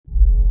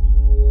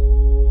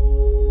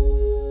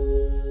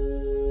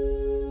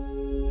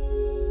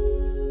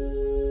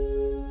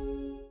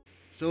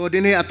So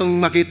dinhi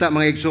atong makita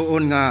mga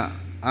igsoon nga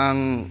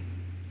ang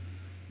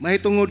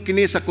mahitungod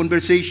kini sa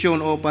conversation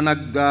o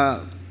panag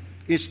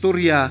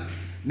istorya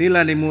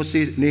nila ni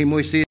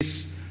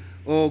Moises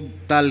o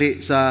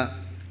tali sa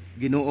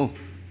Ginoo.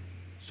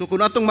 So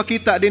kung atong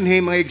makita dinhi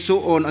mga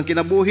igsoon ang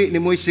kinabuhi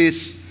ni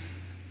Moises,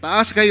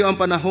 taas kayo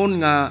ang panahon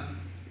nga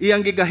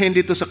iyang gigahin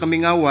dito sa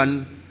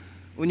kamingawan,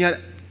 unya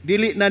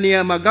dili na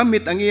niya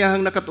magamit ang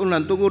iyahang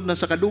nakatunan tungod na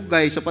sa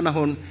kadugay sa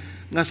panahon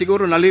nga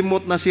siguro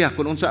nalimot na siya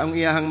kung unsa ang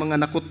iyahang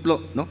mga nakutlo,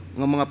 no,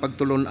 nga mga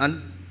pagtulun-an.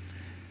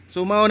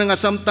 So mao na nga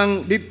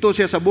samtang dito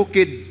siya sa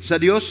bukid sa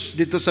Dios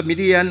dito sa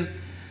Midian,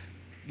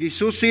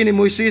 gisusi ni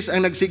Moises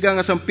ang nagsiga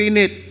nga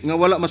sampinit nga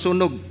wala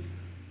masunog.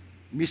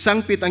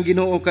 Misangpit ang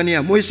Ginoo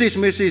kaniya, Moises,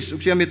 Moises, ug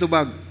siya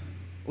mitubag,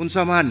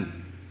 unsa man.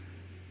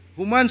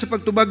 Human sa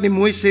pagtubag ni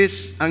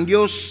Moises, ang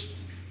Dios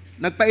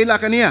nagpaila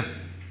kaniya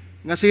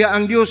nga siya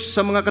ang Dios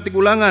sa mga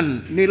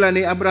katigulangan nila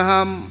ni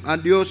Abraham,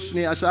 ang Dios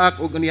ni Isaac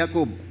ug ni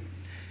Jacob.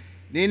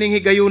 Nining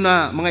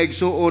higayuna mga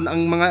igsuon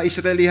ang mga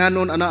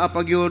Israelihanon anaa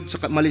pagyod sa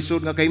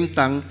malisod nga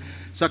kahimtang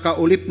sa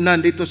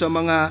kaulipnan dito sa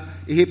mga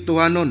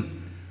Ehiptohanon.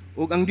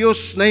 Ug ang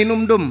Dios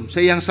nahinumdum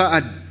sa iyang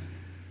saad,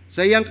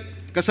 sa iyang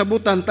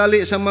kasabutan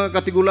tali sa mga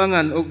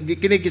katigulangan ug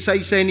kini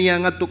gisaysay niya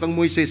ngadto kang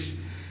Moises.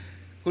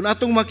 Kung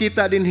atong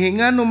makita din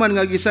ngano man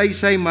nga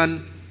gisaysay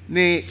man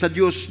ni sa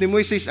Dios ni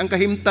Moises ang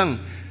kahimtang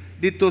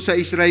dito sa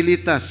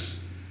Israelitas.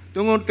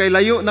 Tungod kay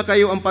layo na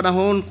kayo ang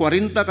panahon,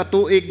 40 ka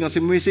tuig nga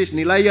si Moises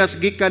nilayas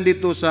gikan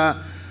dito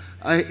sa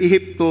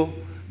Ehipto,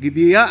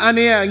 gibiyaan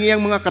niya ang iyang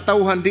mga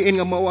katawhan diin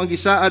nga mao ang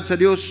gisaad sa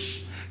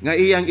Dios nga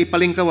iyang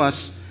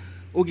ipalingkawas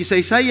o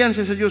gisaysayan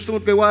siya sa Dios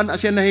tungod kay waan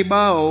siya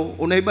nahibaw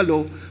o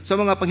nahibalo sa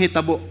mga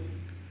panghitabo.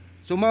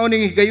 So mao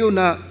ning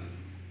higayuna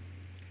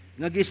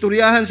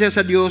nagistoryahan siya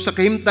sa Dios sa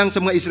kahimtang sa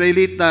mga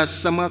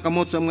Israelitas, sa mga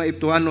kamot sa mga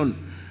Ehiptohanon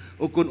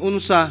o kun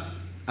unsa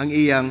ang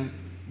iyang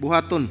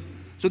buhaton.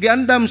 So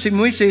giandam si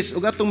Moises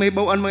ug atong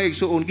mahibaw-an mga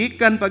igsuon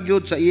gikan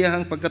pagyud sa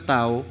iyang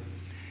pagkatao,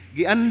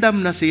 giandam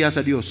na siya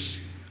sa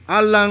Dios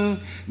alang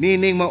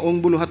nining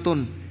maong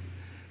buluhaton.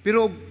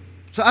 Pero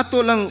sa ato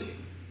lang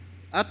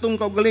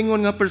atong kaugalingon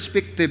nga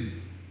perspective,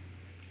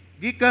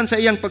 gikan sa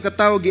iyang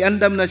pagkatao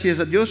giandam na siya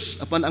sa Dios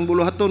apan ang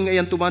buluhaton nga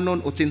iyang tumanon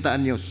 80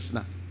 anyos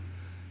na.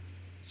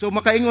 So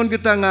makaingon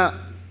kita nga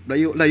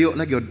layo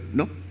na gyud,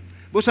 no?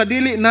 Busa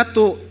dili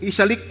nato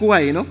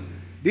isalikway, no?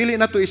 Dili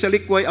nato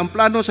isalikway ang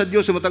plano sa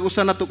Dios sa matag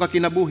usa nato ka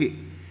kinabuhi.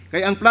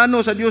 Kay ang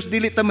plano sa Dios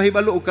dili ta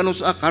mahibalo og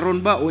kanusa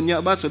karon ba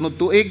unya ba sunod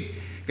tuig.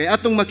 Kay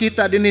atong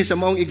makita dinhi sa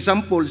maong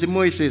example si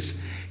Moises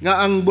nga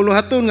ang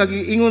buluhaton nga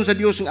giingon sa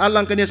Dios nga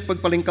alang kaniya sa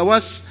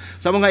pagpalingkawas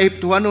sa mga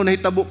Ehiptohanon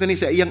nahitabo kani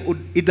sa iyang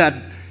edad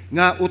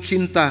nga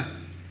 80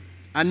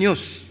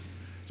 anyos.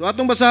 So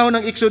atong basahon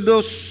ang Exodo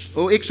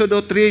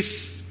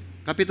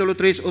 3 kapitulo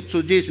 3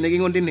 8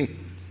 nagingon dinhi.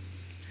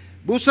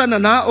 Busa na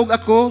naog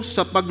ako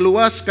sa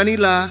pagluwas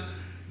kanila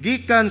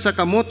gikan sa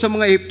kamot sa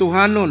mga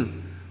Ehiptohanon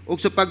ug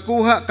sa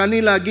pagkuha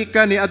kanila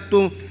gikan ni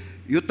adtong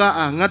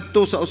yutaa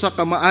ngadto sa usa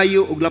ka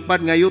maayo ug lapad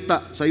nga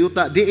yuta sa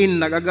yuta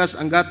diin nag-agas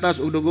ang gatas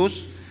ug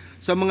dugos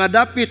sa mga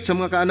dapit sa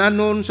mga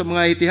Kaananon, sa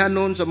mga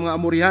Hitihanon, sa mga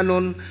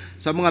Amorihanon,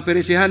 sa mga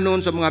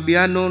Perisihanon, sa mga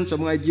Bihanon,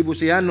 sa mga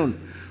Jebusihanon.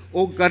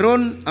 Ug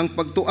karon ang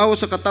pagtuaw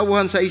sa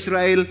katawhan sa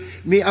Israel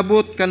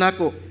miabot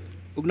kanako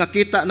ug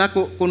nakita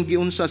nako kung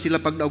giunsa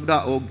sila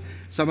pagdaog-daog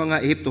sa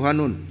mga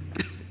Ehiptohanon.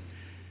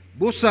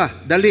 Busa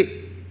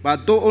dali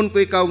patuon ko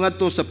ikaw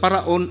ngadto sa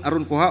paraon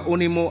aron kuhaon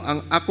nimo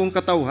ang akong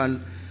katawhan,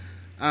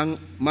 ang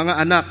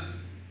mga anak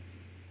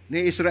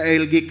ni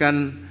Israel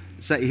gikan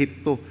sa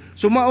Ehipto.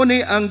 Sumao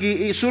ni ang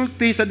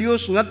giisulti sa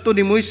Dios ngadto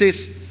ni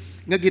Moises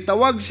nga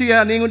gitawag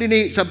siya ningon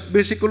dinhi sa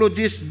bersikulo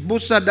 10,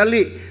 busa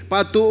dali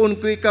patuon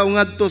ko ikaw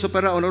ngadto sa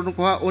paraon aron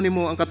kuhaon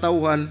nimo ang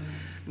katawhan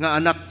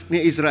nga anak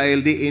ni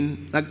Israel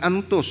diin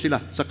nagantos sila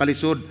sa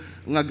kalisod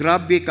nga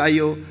grabe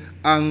kayo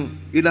ang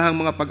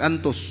ilahang mga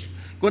pagantos.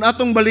 Kung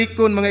atong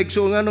balikon mga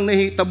igsuon nganong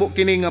nahitabo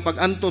kini nga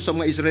pag-antos sa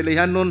mga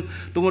Israelihanon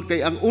tungod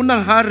kay ang unang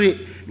hari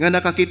nga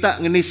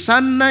nakakita nga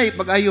nisanay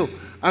pag-ayo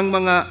ang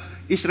mga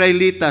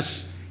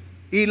Israelitas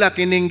ila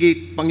kining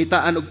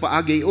pangitaan og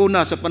paagi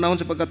una sa panahon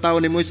sa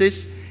pagkatawo ni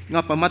Moises nga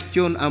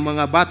pamatyon ang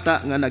mga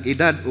bata nga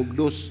nag-edad og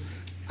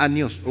 2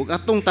 anyos. Ug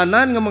atong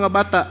tanan nga mga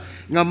bata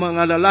nga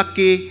mga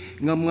lalaki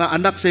nga mga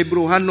anak sa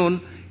Hebrehanon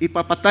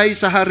ipapatay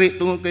sa hari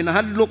tungod kay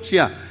nahadlok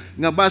siya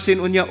nga basin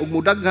unya og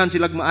mudaghan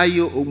silang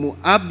maayo og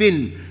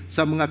muabin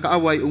sa mga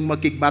kaaway ug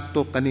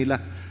makigbatok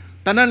kanila.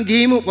 Tanan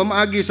gihimo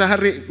pamaagi sa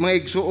hari mga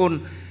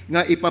igsuon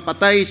nga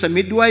ipapatay sa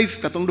midwife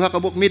katong duha ka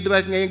buok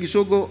midwife nga iyang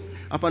gisugo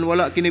apan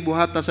wala kini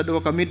buhata sa duha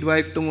ka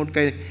midwife tungod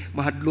kay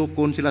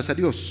mahadlokon sila sa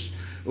Dios.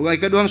 Ug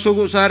ay kaduhang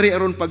sugo sa hari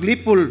aron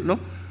paglipol,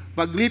 no?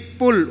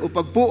 Paglipol o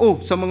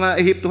pagpuo sa mga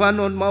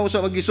Ehiptohanon mao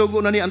sa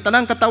magisugo na ni ang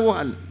tanang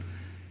katawhan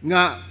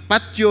nga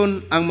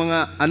patyon ang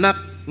mga anak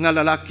nga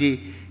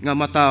lalaki nga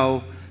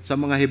mataw sa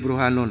mga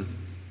Hebrehanon.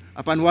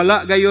 Apan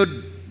wala gayod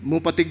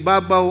mo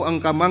patigbabaw ang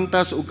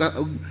kamangtas ug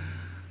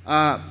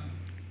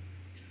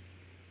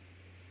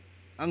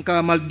ang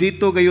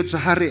kamaldito gayod sa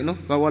hari, no?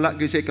 Kawala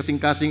gyud siya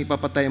kasing-kasing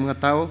ipapatay ang mga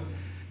tao.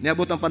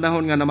 niabot ang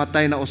panahon nga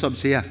namatay na usab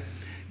siya.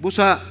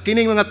 Busa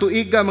kining mga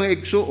tuiga mga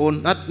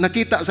igsuon at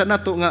nakita sa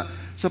nato nga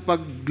sa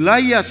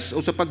paglayas o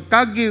sa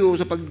pagkagi o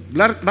sa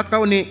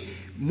paglakaw ni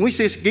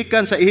Moises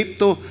gikan sa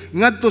Ehipto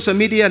ngadto sa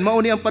Midian,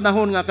 mao ni ang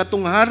panahon nga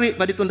katong hari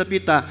pa dito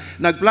napita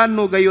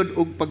nagplano gayud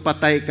og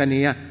pagpatay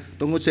kaniya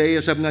tungod sa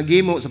iya sa mga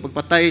gimo sa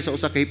pagpatay sa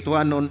usa ka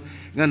Ehiptohanon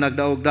nga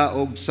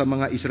nagdaog-daog sa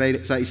mga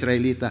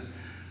Israelita.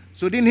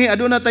 So dinhi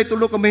aduna tay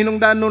tulo ka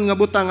mahinungdanon nga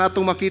butang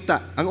atong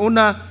makita. Ang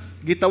una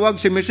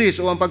gitawag si Moises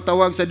o ang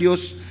pagtawag sa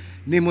Dios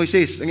ni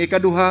Moises. Ang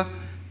ikaduha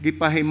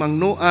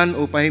gipahimangnoan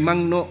o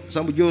pahimangno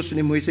sa Dios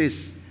ni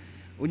Moises.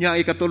 Unya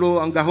ang ikatulo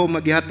ang gahom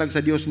magihatag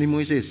sa Dios ni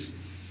Moises.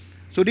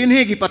 So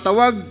dinhi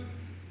gipatawag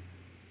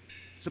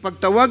sa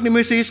pagtawag ni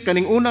Moises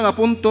kaning una nga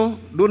punto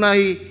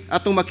dunay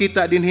atong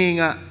makita dinhi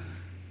nga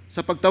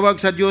sa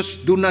pagtawag sa Dios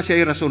duna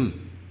siya rason.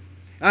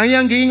 Ang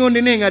iyang giingon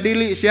dinhi nga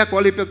dili siya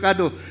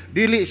kwalipikado,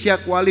 dili siya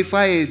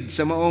qualified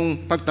sa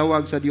maong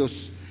pagtawag sa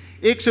Dios.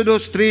 Exodo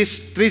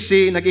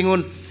 3:13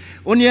 nagingon,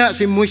 unya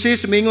si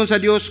Moises mingon sa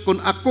Dios,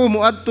 kung ako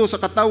moadto sa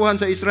katawhan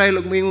sa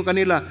Israel ug mingon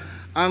kanila,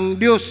 ang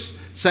Dios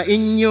sa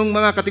inyong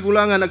mga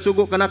katigulangan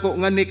nagsugo kanako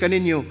ngani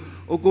kaninyo.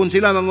 O kung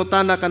sila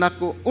mangutana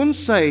kanako,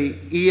 unsay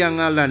iyang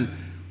ngalan,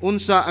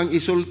 unsa ang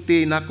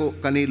isulti nako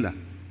kanila.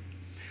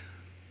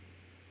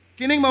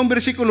 Kining maong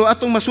bersikulo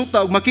atong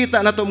masuta ug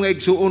makita nato mga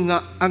igsuon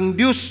nga ang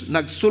Dios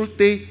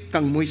nagsulti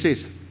kang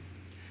Moises.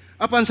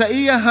 Apan sa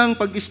iyahang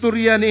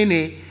pag-istorya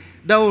niini,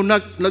 daw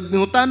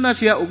nagngutana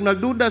siya ug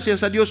nagduda siya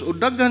sa Dios ug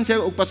daghan siya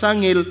og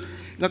pasangil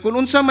nga kung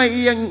unsa may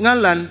iyang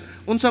ngalan,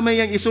 unsa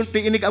may iyang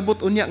isulti inig abot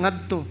unya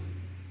ngadto.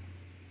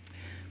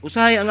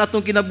 Usahay ang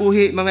atong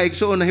kinabuhi mga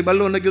igsuon na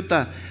hibalo na gyud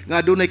ta nga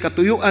adunay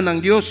katuyuan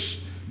ang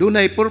Dios,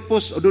 dunay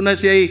purpose o dunay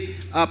siyay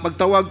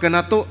pagtawag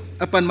kanato.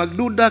 Apan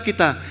magduda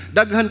kita,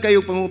 daghan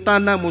kayo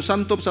pangutana mo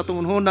santop sa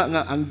atong hona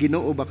nga ang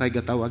Ginoo ba kay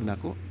gatawag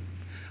nako.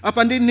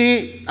 Apan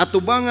dinhi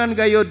atubangan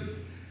gayod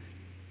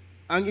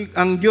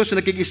ang Dios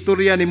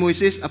nakigistorya ni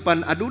Moises,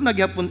 apan aduna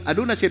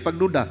siya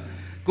pagduda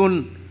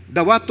kung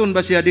dawaton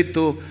ba siya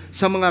dito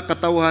sa mga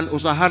katawhan o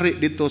sa hari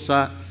dito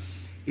sa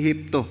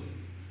Ehipto.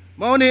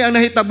 Mao ni ang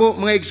nahitabo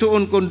mga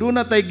igsuon kung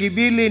duna tay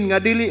gibilin nga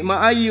dili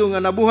maayo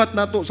nga nabuhat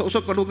nato sa usa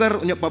ka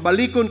lugar unya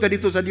pabalikon ka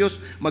dito sa Dios,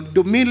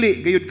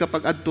 magdumili gayud ka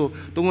pag-adto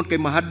tungod kay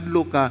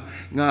mahadlo ka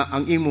nga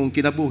ang imong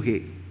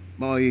kinabuhi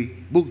mao'y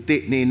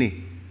bugti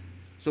niini.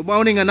 So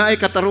mao ni nga naay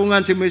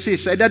katarungan si Moises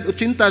sa edad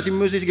 80 si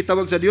Moises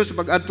gitawag sa Dios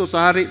pag-adto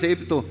sa hari sa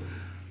Ehipto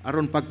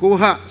aron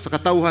pagkuha sa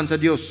katawhan sa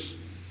Dios.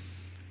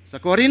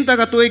 Sa 40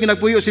 ka tuig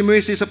nagpuyo si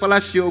Moises sa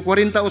palasyo o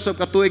 40 usab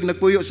ka tuig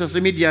nagpuyo sa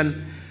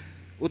Midian.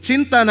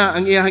 80 na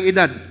ang iyang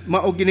edad,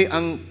 mao gini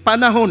ang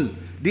panahon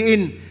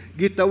diin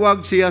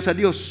gitawag siya sa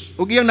Dios.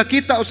 Ug iyang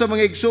nakita sa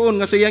mga igsuon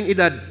nga sa iyang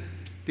edad,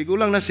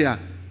 tigulang na siya.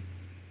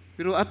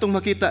 Pero atong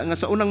makita nga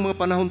sa unang mga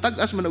panahon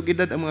tag-as man og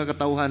edad ang mga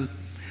katawhan.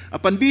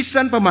 Apan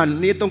bisan pa man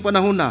niitong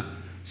panahon na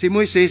si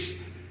Moises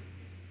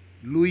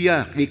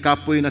luya kay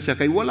kapoy na siya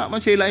kay wala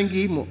man siya laing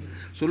gihimo.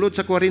 Sulod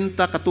sa 40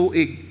 ka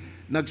tuig,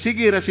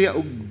 nagsige ra siya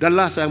og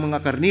dala sa mga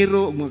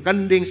karniro ug mga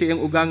kanding sa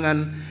iyang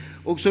ugangan.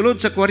 Ug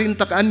sulod sa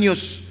 40 ka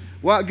anyos,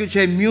 wa gyud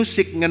siya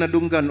music nga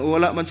nadunggan o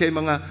wala man siya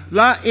mga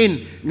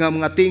lain nga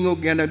mga tingog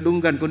nga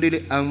nadunggan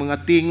kundi ang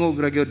mga tingog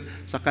ra gyud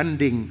sa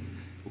kanding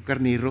o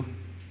karniro.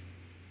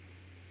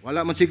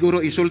 Wala man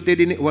siguro isulti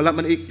din, wala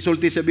man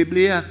isulti sa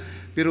Biblia,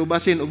 pero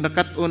basin og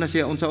nakat-o na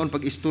siya unsaon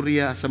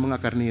pag-istorya sa mga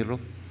karniro.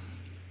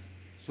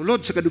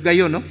 Sulod sa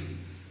kadugayon, no?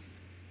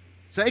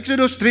 Sa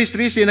Exodo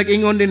 3:13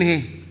 nag-ingon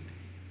dinhi,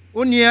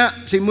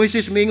 unya si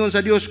Moises mingon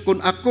sa Dios,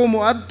 kung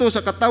ako moadto sa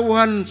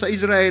katawhan sa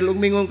Israel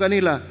ug mingon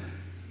kanila,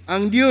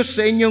 ang Dios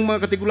sa inyong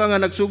mga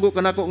katigulangan nagsugo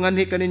kanako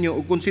nganhi kaninyo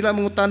ug kung sila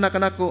mangutana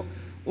kanako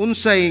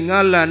unsay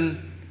ngalan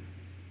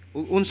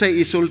ug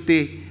unsay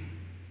isulti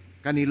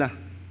kanila.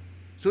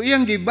 So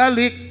iyang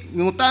gibalik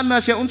ngutana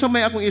siya unsa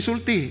may akong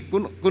isulti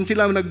kung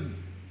sila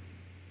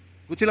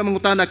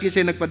mangutana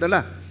kinsay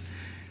nagpadala.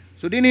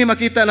 So dinhi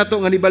makita nato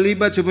nga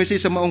nibalibad si Moises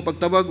sa maong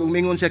pagtawag ug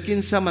mingon siya,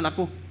 kinsa man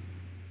ako.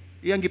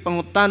 Iyang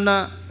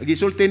gipangutana,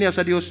 gisulti niya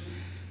sa Dios,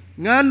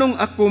 nganong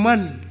ako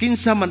man,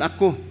 kinsa man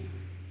ako.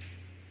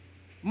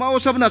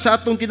 Mausab na sa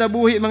atong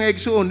kinabuhi mga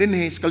igsuon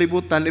dinhi sa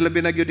kalibutan, ilabi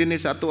na gyud dinhi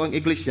sa ato ang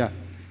iglesia,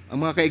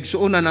 ang mga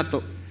kaigsuonan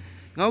nato.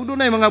 Nga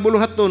dunay mga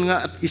buluhaton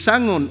nga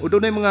isangon, o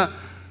dunay mga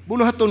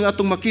buluhaton nga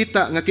atong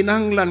makita nga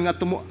kinahanglan nga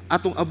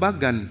atong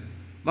abagan,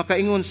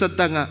 makaingon sad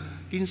ta nga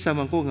kinsa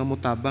man ko nga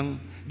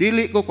mutabang,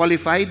 dili ko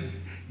qualified,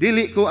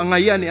 dili ko ang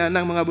ngayan ni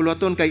anang mga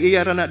buluhaton kay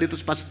iya ra na dito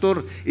sa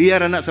pastor, iya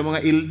ra na sa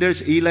mga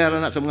elders, iya ra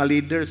na sa mga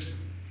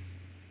leaders.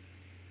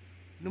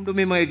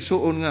 Numdumi mga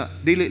igsuon nga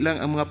dili lang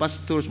ang mga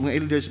pastors, mga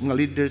elders, mga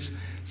leaders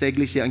sa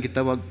iglesia ang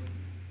gitawag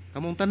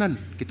kamong tanan,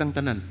 kitang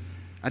tanan.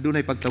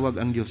 Adunay pagtawag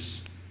ang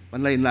Dios.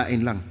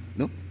 Panlain-lain lang,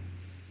 no?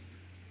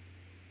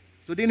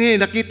 So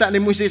dinhi nakita ni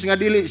Moises nga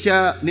dili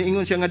siya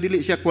niingon siya nga dili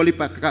siya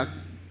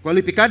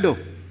kwalipikado.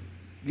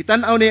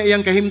 Gitan-aw niya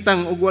iyang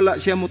kahimtang ug wala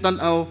siya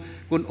mutan-aw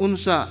kung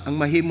unsa ang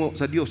mahimo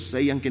sa Dios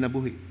sa iyang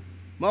kinabuhi.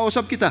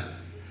 Mausab kita.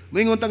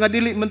 Moingon ta nga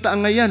dili man ta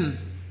ang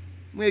ngayan.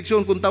 Mga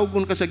igsoon kung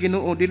tawgon ka sa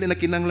Ginoo, dili na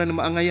kinahanglan na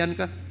maangayan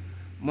ka.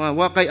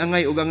 Wakay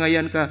angay ug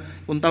angayan ka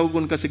kung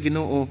tawgon ka sa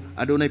Ginoo,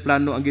 adunay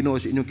plano ang Ginoo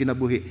sa inyong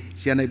kinabuhi.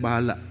 Siya nay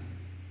bahala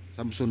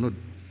sa sunod.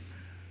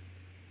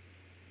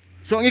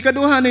 So ang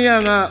ikaduha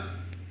niya nga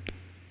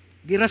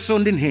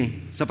girason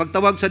dinhi sa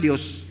pagtawag sa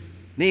Dios,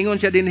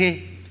 niingon siya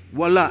dinhi,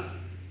 wala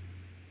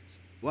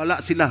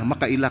sila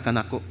makaila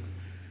kanako.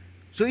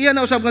 So iya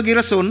na usab nga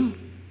girason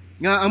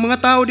nga ang mga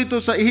tao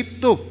dito sa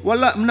Ehipto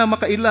wala na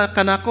makaila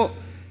kanako.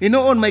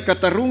 Hinoon may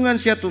katarungan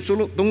siya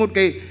tungod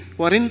kay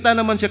 40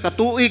 naman siya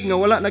katuig nga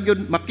wala na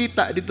gyud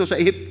makita dito sa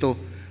Ehipto,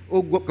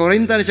 o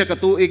 40 na siya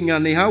katuig nga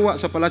nihawa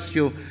sa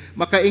palasyo.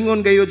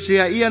 Makaingon gayud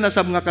siya iya na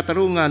sa mga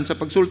katarungan sa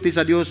pagsulti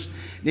sa Dios,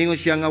 ningon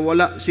siya nga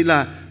wala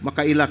sila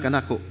makaila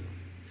kanako.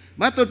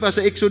 Matod pa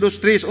sa Exodo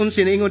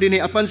 3:11 niingon dinhi,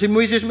 apan si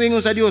Moises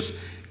moingon sa Dios,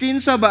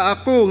 kinsa ba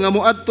ako nga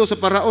moadto sa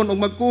Paraon ug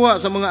magkuha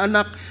sa mga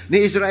anak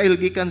ni Israel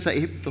gikan sa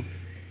Ehipto?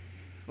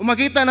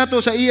 Makita nato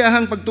sa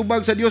iyahang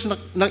pagtubag sa Dios,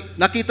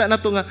 nakita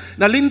nato nga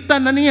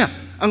nalimtan na niya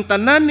ang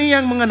tanan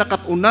niyang mga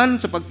nakatunan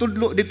sa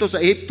pagtudlo dito sa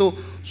Ehipto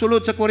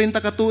sulod sa 40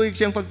 katuig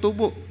siyang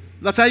pagtubo.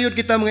 Nasayod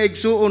kita mga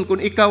igsuon, kung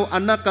ikaw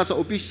anak ka sa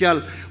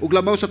opisyal ug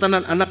labaw sa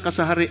tanan anak ka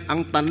sa hari,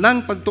 ang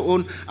tanang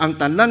pagtuon, ang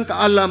tanang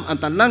kaalam, ang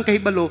tanang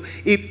kahibalo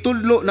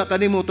itudlo na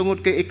kanimo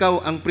tungod kay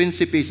ikaw ang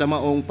prinsipe sa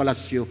maong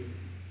palasyo.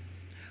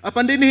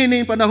 Apan dinhi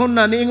ning panahon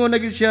na niingon na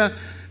gyud siya,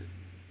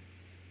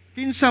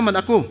 kinsa man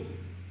ako?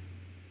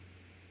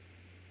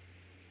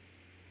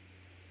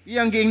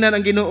 Iyang giingnan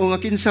ang Ginoo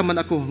nga kinsa man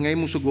ako nga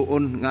imong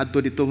suguon nga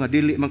adto dito nga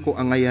dili man ko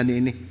angayan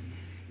niini.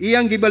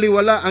 Iyang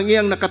gibaliwala ang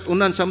iyang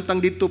nakatunan samtang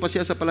dito pa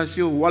siya sa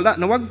palasyo, wala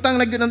nawagtang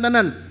na gyud ang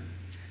tanan.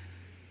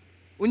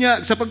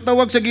 Unya sa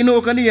pagtawag sa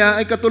Ginoo kaniya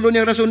ay katulo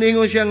niyang rason,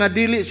 ingon siya nga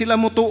dili sila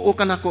motuo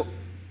kanako.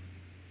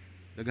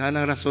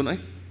 Daghanang rason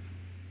ay.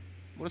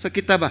 Mura sa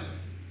kita ba?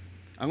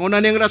 Ang una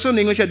niyang rason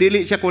ingon siya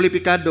dili siya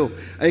kwalipikado.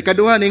 Ay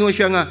kaduha ingon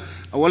siya nga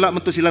wala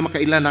man to sila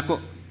makailan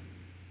ako.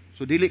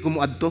 So dili ko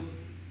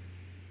moadto.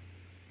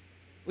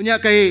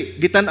 Unya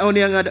kay gitan-aw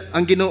niya nga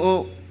ang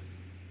Ginoo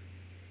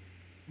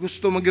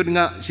gusto magyud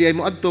nga siya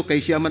mo adto kay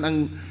siya man ang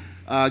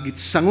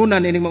sangunan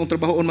ining mga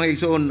trabahoon mga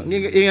igsoon.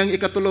 Iyang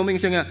ikatulo ming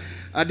siya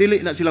nga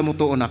dili na sila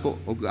motuon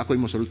ako ug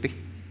ako'y mosulti.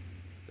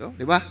 So,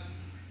 di ba?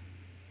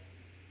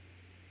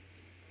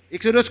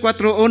 Exodo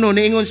 4:1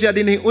 niingon siya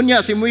dinhi, unya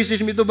si Moises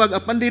mitubag,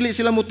 apan dili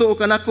sila motuo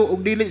kanako ug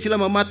dili sila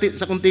mamati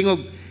sa akong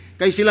tingog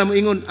kay sila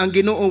moingon ang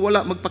Ginoo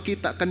wala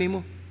magpakita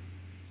kanimo.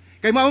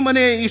 Kay mao man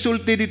niya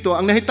isulti dito,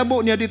 ang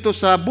nahitabo niya dito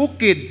sa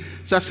bukid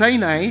sa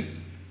Sinai,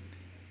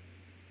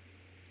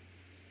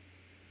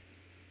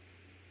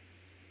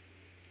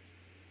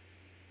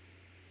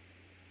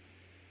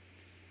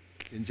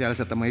 sinsiyal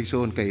sa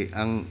tamahigsoon kay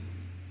ang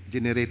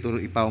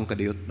generator ipawong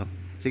kadiyot, no?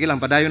 Sige lang,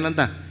 padayon lang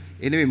ta.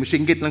 Anyway,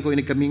 musinggit lang ko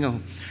inig kamingaw.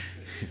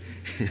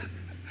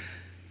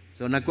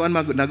 So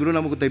nagro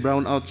na mo ko tay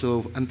brown out,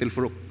 so until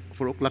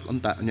 4 o'clock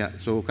unta niya.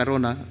 So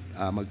karon na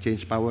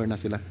mag-change power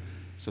na sila.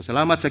 So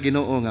salamat sa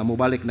Ginoo nga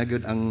mubalik na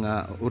gyud ang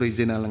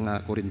original nga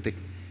kuryente.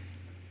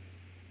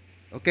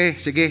 Okay,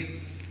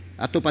 sige.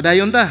 Ato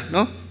padayon ta,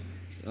 no?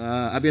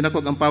 Abi na ko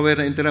ang power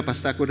na interrupt,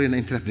 basta ko rin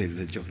na interrupt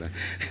din joke.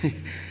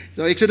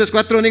 So Exodus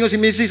 4 ningo si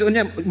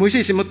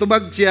Moises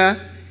mitubag siya,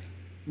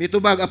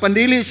 mitubag apan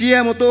dili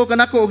siya motuo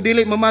kanako og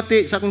dili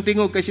mamati sa akong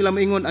tingog kay sila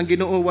moingon ang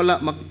Ginoo wala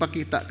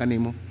magpakita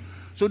kanimo.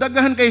 So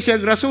daghan kay siya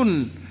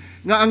rason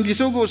nga ang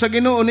gisugo sa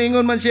Ginoo,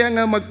 niingon man siya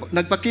nga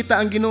nagpakita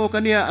ang Ginoo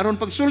kaniya aron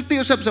pagsulti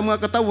usab sa mga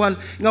katawhan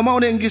nga mao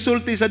na ang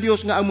gisulti sa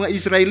Dios nga ang mga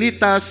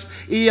Israelitas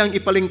iyang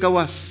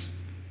ipalingkawas.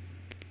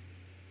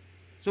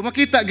 So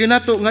makita gyud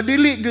nato nga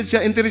dili gyud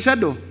siya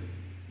interesado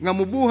nga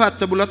mubuhat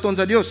sa bulaton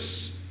sa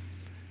Dios.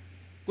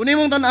 Kung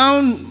imong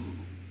tan-awon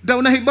daw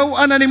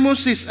nahibaw-an na ni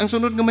Moses ang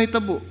sunod nga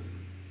mahitabo.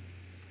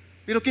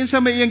 Pero kinsa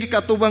may iyang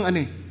gikatubang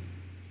ani?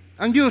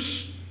 Ang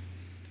Dios.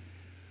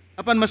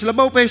 Apan mas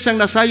labaw pa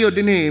siyang nasayo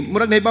dinhi,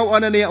 murag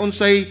nahibaw-an na niya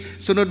unsay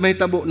sunod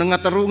mahitabo,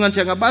 nangatarungan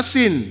siya nga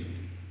basin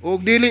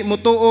og dili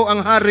motuo ang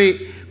hari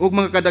ug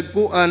mga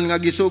kadagkuan nga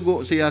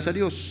gisugo siya sa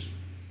Dios.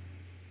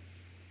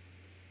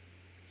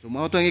 So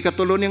mao to ang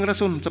ikatulo niyang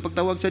rason sa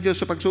pagtawag sa Dios,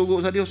 sa pagsugo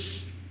sa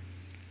Dios.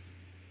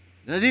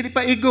 Na dili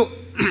pa igo.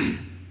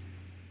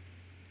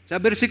 Sa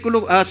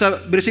bersikulo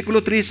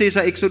 13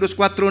 sa Exodus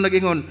 4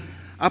 nagingon,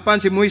 apan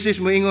si Moises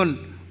moingon,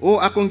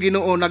 o akong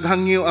Ginoo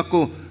naghangyo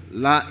ako,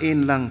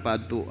 lain lang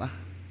paadto.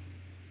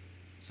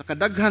 Sa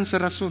kadaghan sa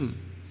rason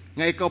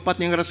nga ikaupat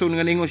niyang rason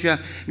nga ningo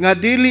siya nga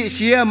dili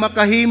siya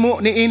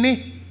makahimo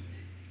niini.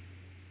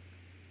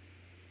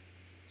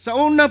 Sa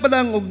una pa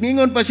lang og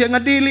ningon pa siya nga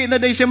dili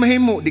na day siya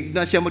mahimo, di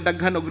na siya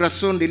magdaghan og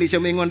rason, dili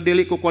siya moingon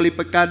dili ko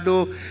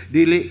kwalipikado,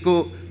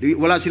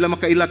 wala sila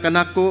makaila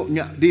kanako,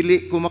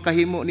 dili ko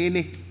makahimo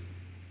niini.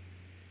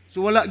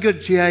 So wala gyud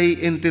siya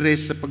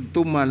interest sa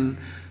pagtuman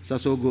sa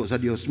sugo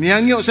sa Dios.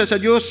 Mihangyo sa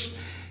Dios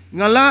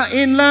nga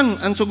lain lang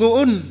ang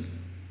sugoon.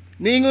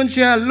 Niingon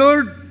siya,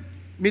 Lord,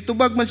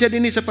 mitubag man siya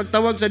dinhi sa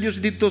pagtawag sa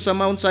Dios dito sa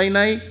Mount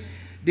Sinai,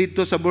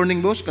 dito sa burning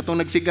bush,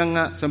 katong nagsigang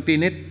nga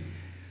sampinit.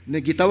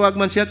 Nagitawag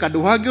man siya,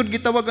 kaduha gyud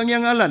gitawag ang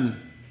iyang ngalan.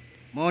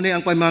 Mao ni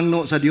ang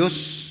pamangno sa Dios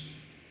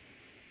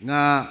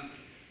nga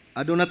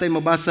aduna tay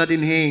mabasa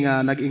dinhi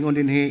nga nag-ingon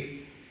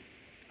dinhi,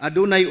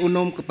 adunay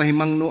unom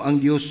kapahimangno ang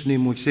Dios ni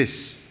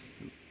Moises.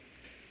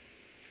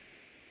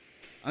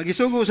 Ang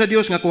gisugo sa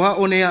Dios nga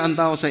kuhaon niya ang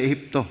tao sa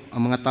Ehipto,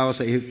 ang mga tao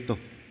sa Ehipto.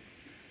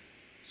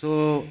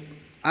 So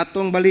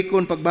atong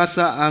balikon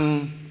pagbasa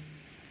ang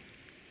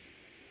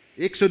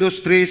Exodo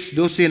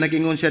 3:12,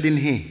 nag-ingon siya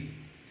dinhi.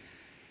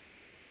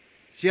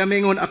 Siya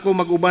mingon, ako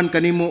mag-uban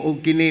kanimo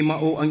og kini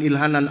mao ang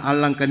ilhanan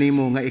alang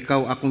kanimo nga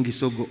ikaw akong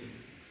gisugo.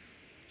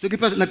 So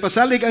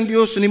nagpasalig ang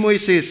Dios ni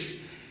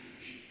Moises.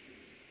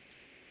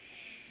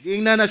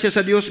 Giingna na siya sa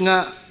Dios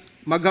nga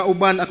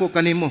magauban ako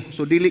kanimo.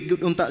 So dili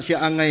gyud unta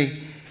siya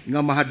angay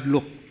nga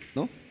mahadlok,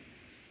 no?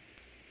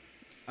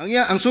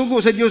 Ang sugo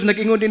sa Dios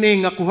nag-ingon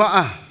dinhi nga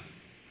kuhaa.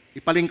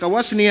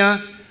 Ipalingkawas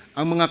niya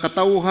ang mga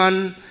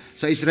katawhan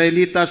sa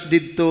Israelitas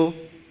didto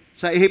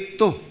sa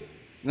Ehipto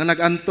nga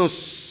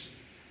nagantos.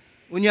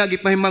 Unya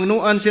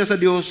gipahimangnuan siya sa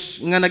Dios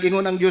nga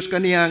nag-ingon ang Dios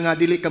kaniya nga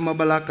dili ka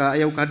mabalaka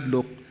ayaw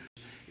kadlok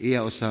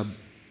iya usab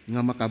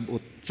nga makabot.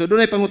 So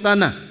dunay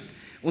pangutana.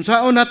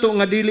 Unsaon nato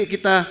nga dili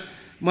kita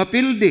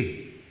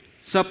mapildi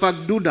sa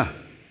pagduda?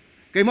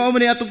 Kay mao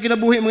man ni atong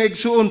kinabuhi mga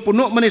igsuon,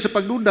 puno man ni sa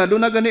pagduda. Doon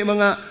na gani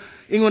mga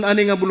ingon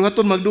ani nga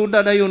buluhaton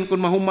magduda dayon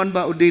kung mahuman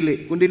ba o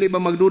dili. Kung dili ba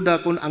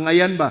magduda kung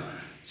angayan ba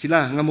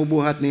sila nga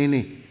mubuhat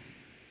niini.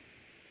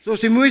 So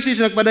si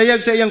Moises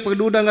nagpadayag sa iyang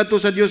pagduda ngadto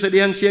sa Dios sa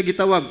dihang siya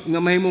gitawag nga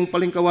mahimong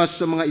palingkawas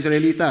sa mga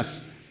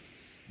Israelitas.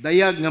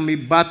 Dayag nga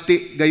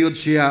mibati gayud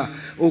siya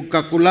og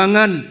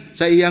kakulangan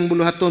sa iyang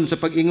buluhaton sa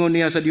pag-ingon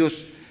niya sa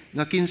Dios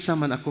nga kinsa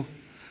man ako.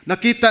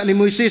 Nakita ni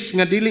Moises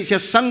nga dili siya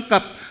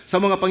sangkap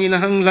sa mga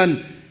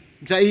panginahanglan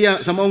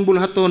sa maong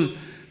buluhaton,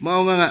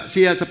 mao nga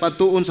siya sa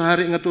pagtuon sa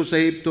hari ngadto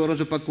sa Ehipto aron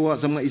sa pagkuha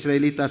sa mga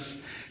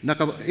Israelitas.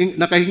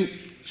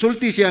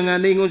 Nakasulti siya nga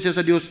niingon siya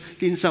sa Dios,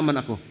 kinsa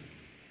man ako.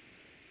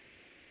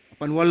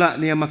 Apan wala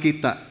niya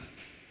makita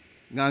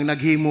nga ang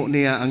naghimo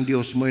niya ang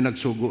Dios mo'y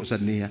nagsugo sa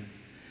niya.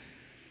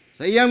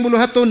 Sa iyang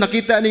buluhaton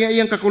nakita niya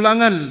iyang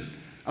kakulangan.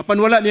 Apan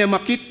wala niya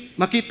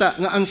makita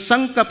nga ang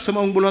sangkap sa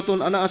maong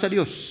buluhaton anaa sa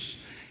Dios.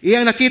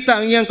 Iyang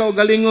nakita ang iyang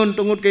kaugalingon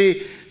tungod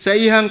kay sa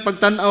iyang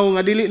pagtan-aw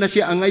nga dili na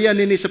siya angayan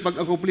nini sa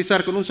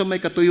pag-akumplisar kun unsa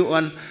may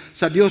katuyuan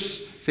sa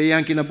Dios sa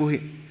iyang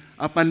kinabuhi.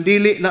 Apan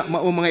dili na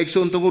mao mga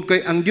igsoon tungod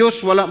kay ang Dios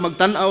wala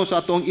magtan-aw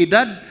sa atong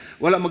edad,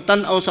 wala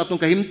magtan-aw sa atong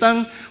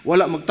kahimtang,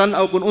 wala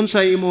magtan-aw kung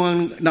unsay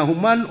imong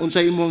nahuman,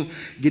 unsay imong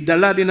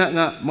gidala dinha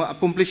nga mga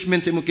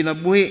accomplishment sa imong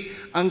kinabuhi.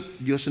 Ang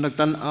Dios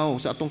nagtan-aw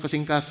sa atong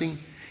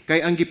kasing-kasing.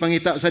 Kay ang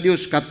gipangita sa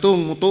Dios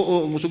katong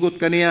motuo musugot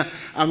kaniya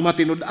ang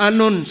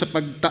matinud-anon sa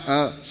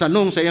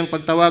sanong sa iyang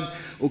pagtawag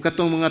ug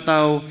katong mga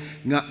tawo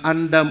nga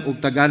andam ug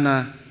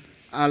tagana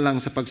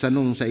alang sa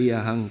pagsanong sa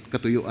iyahang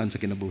katuyuan sa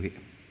kinabuhi.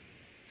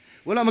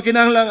 Wala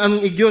makinahanglan ang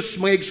Dios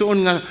mga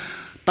igsoon nga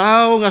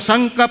tao nga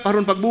sangkap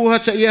aron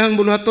pagbuhat sa iyang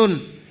buluhaton.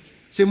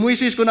 Si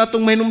Moises kun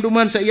atong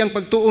mahinumduman sa iyang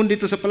pagtuon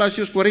dito sa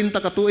Palacios 40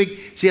 ka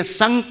tuig, siya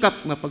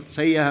sangkap nga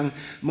sa iyang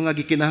mga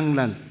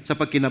gikinahanglan sa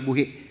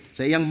pagkinabuhi.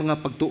 Sa iyang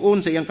mga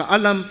pagtuon, sa iyang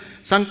kaalam,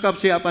 sangkap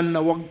siya apan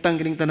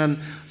nawagtang kining tanan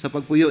sa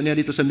pagpuyo niya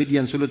dito sa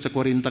Midian sulod sa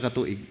 40 ka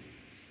tuig.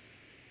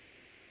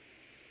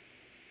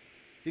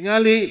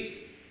 Tingali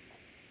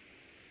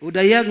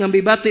udayag nga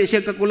bibati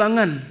siya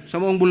kakulangan sa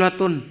maong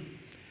buluhaton.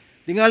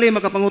 Tingali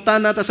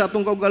makapangutana ta sa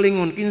atong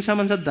kaugalingon, kinsa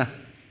man sadta?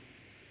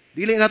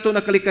 Dili nato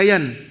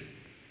nakalikayan.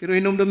 Pero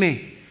hinumdumi,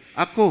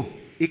 ako,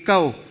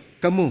 ikaw,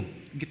 kamo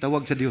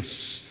gitawag sa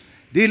Dios.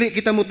 Dili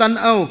kita mo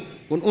tan-aw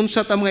kung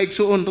unsa ta mga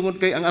igsuon tungod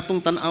kay ang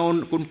atong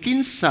tan-awon kung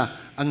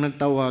kinsa ang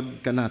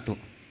nagtawag kanato.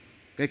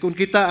 Kay kung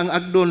kita ang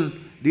agdon,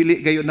 dili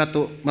gayon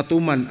nato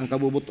matuman ang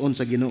kabubuton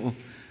sa Ginoo.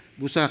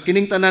 Busa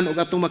kining tanan og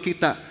atong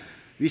makita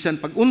bisan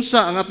pag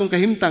unsa ang atong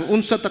kahimtang,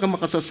 unsa ta ka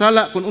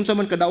makasasala, kung unsa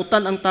man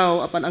kadautan ang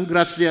tao, apan ang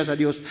grasya sa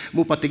Dios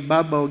mo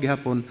patigbabaw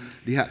gihapon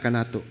diha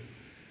kanato.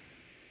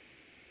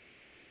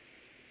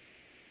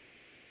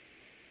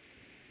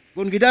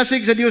 Kung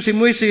gidasig sa Dios si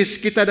Moises,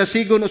 kita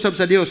dasigon usab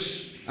sa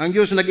Dios. Ang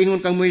Dios nag-ingon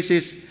kang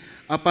Moises,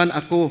 apan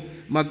ako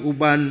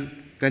mag-uban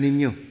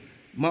kaninyo.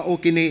 Mao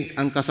kini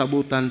ang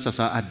kasabutan sa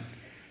saad.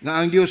 Nga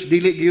ang Dios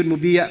dili gyud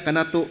mobiya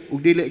kanato ug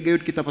dili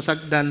gyud kita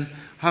pasagdan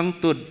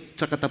hangtod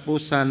sa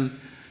katapusan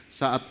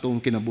sa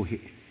atong kinabuhi.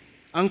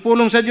 Ang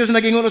pulong sa Dios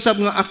nag-ingon usab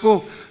nga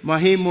ako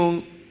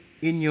mahimong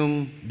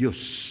inyong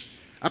Dios.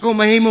 Ako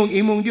mahimong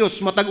imong Dios,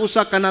 matag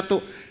usa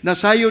kanato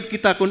nasayod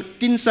kita kung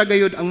kinsa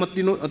gayud ang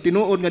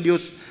tinuod nga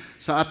Dios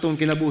sa atong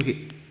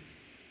kinabuhi.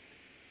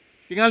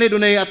 Tingali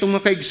dunay atong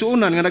mga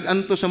kaigsuonan nga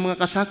nag-anto sa mga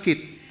kasakit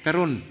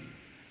karon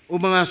o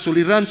mga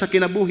suliran sa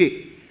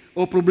kinabuhi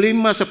o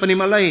problema sa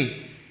panimalay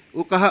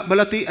o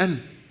kahabalatian.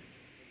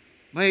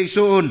 May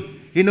igsuon,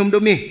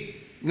 hinumdumi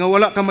nga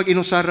wala ka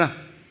mag-inusara.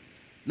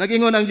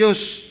 Nag-ingon ang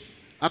Dios,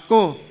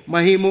 ako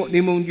mahimo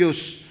nimong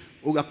Dios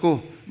ug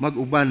ako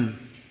mag-uban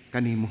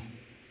kanimo.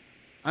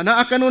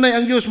 Anaa kanunay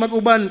ang Dios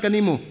mag-uban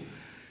kanimo.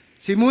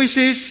 Si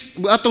Moises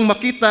atong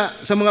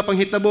makita sa mga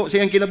panghitabo sa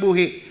iyang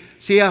kinabuhi,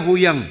 siya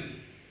huyang.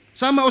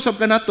 Sama usab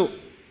kanato,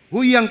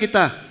 huyang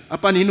kita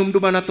apan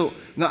hinumduman nato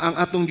nga ang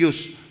atong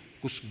Dios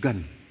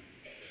kusgan.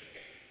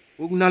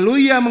 Ug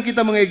naluya man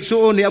kita mga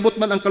igsuon, niabot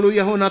man ang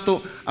kaluyahon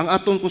nato ang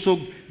atong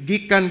kusog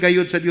gikan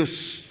gayud sa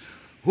Dios.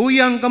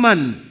 Huyang ka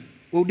man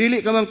o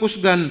dili ka man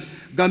kusgan,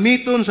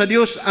 gamiton sa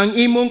Dios ang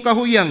imong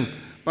kahuyang,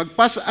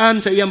 pagpasan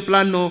sa iyang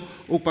plano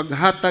o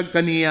paghatag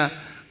kaniya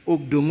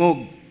og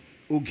dungog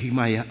ug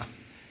himaya.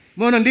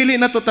 Mo nang dili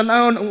nato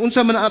tan-awon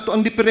unsa man ato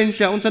ang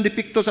diferensya, unsang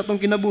depekto sa atong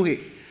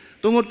kinabuhi.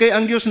 Tungod kay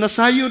ang Dios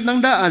nasayod ng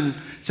daan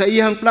sa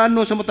iyang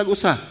plano sa matag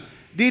usa.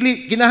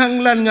 Dili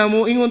kinahanglan nga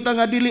moingon ta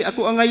nga dili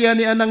ako angayan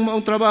ni anang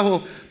maong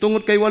trabaho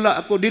tungod kay wala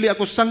ako, dili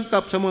ako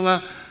sangkap sa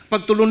mga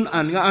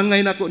pagtulun-an nga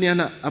angay nako niya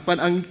na apan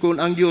kun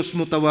ang Dios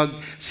mo tawag,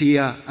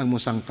 siya ang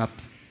mosangkap.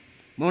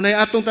 Mao nay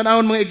atong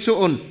tan-awon mga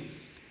igsuon.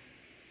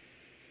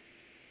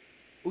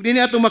 Ug dinhi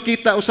atong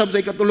makita usab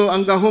sa ikatulo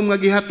ang gahom nga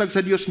gihatag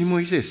sa Dios ni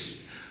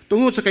Moises.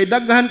 Tungod sa kay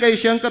daghan kay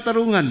siyang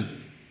katarungan,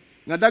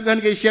 nga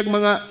daghan kay siyang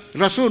mga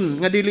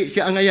rason nga dili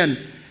siya angayan,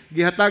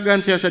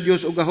 gihatagan siya sa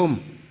Dios og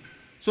gahom.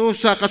 So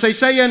sa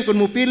kasaysayan, kung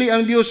mupili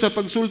ang Dios sa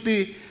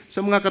pagsulti sa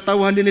mga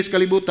katawhan dinis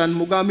kalibutan,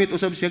 mugamit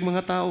usab siyang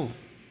mga tao.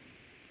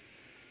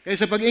 Kaya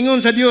sa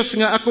pag-ingon sa Dios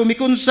nga ako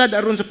mikunsad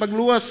aron sa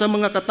pagluwas sa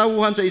mga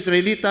katawhan sa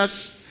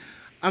Israelitas,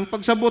 ang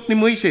pagsabot ni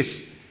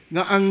Moises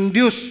nga ang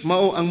Dios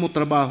mao ang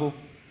motrabaho.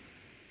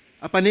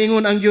 Apan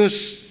niingon ang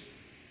Dios,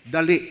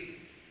 dali.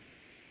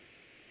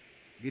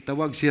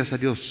 Gitawag siya sa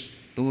Dios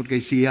tungod kay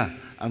siya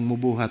ang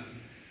mubuhat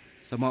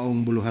sa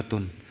maong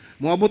buluhaton.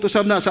 Moabot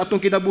usab na sa atong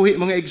kinabuhi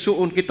mga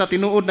igsuon, kita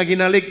tinuod na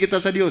ginalig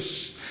kita sa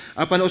Dios.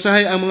 Apan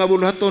usahay ang mga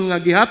buluhaton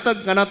nga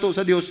gihatag kanato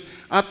sa Dios,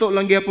 ato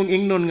lang gyapong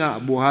ingnon nga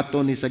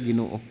buhaton ni sa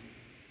Ginoo.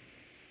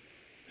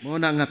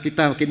 Mao na nga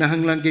kita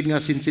kinahanglan gid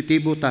nga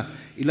sensitibo ta,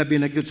 ilabi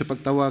na gyud sa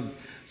pagtawag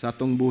sa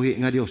atong buhi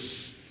nga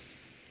Dios.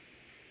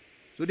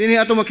 So dinhi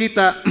ato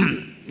makita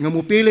nga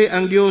mupili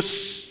ang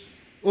Dios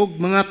og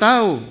mga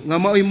tao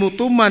nga mao'y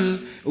mutuman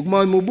ug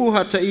mao'y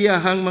mubuhat sa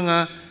iyahang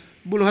mga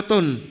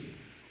buluhaton.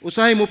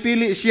 Usahay mo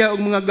pili siya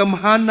og mga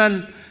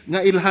gamhanan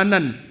nga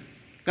ilhanan.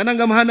 Kanang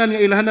gamhanan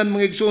nga ilhanan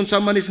mga igsuon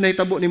sama ni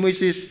nahitabo ni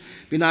Moises,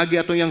 pinaagi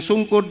ato yang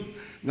sungkod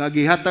nga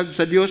gihatag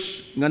sa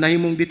Dios nga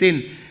nahimong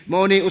bitin.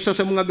 Mao ni usa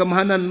sa mga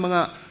gamhanan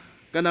mga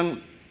kanang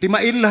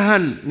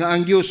timailhan nga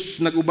ang Dios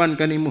nag-uban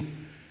kanimo.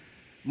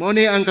 Mao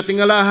ni ang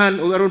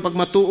katingalahan ug aron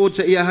pagmatuod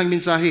sa iyahang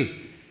mensahe.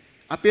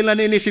 Apila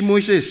ni si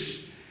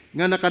Moises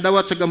nga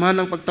nakadawat sa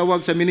gamhanang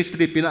pagtawag sa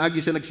ministry,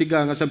 pinaagi sa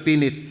nagsiga nga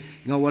sampinit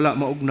nga wala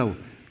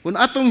maugnaw. Kung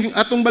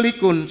atong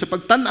balikon sa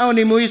pagtan-aw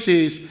ni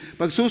Moises,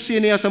 pagsusi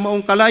niya sa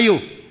maong kalayo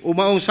o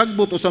maong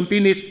sagbot o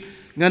sampinis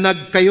nga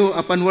nagkayo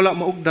apan wala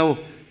maugdaw,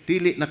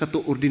 dili na kato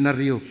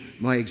ordinaryo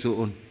mga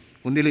igsuon.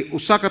 Kung dili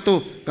usa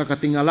kato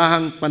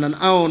kakatingalahang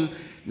pananawon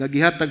nga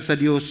gihatag sa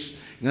Dios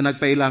nga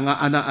nagpaila nga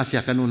anaa siya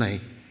kanunay,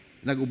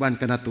 naguban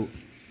kanato.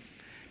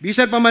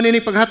 Bisan pa man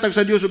ini paghatag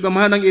sa Dios ug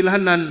gamhanang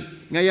ilhanan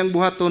ngayang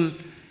buhaton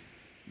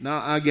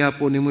na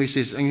agihapon ni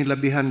Moises ang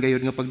hilabihan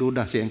gayud nga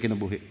pagduda sa iyang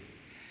kinabuhi.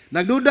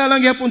 Nagduda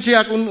lang gyapon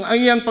siya kung ang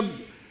iyang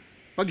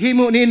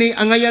paghimo nini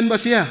angayan ba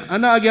siya.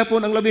 Ana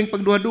gyapon ang labing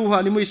pagduha-duha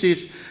ni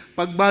Moises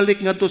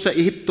pagbalik ngadto sa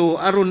Ehipto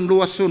aron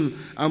luwason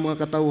ang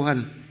mga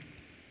katawhan.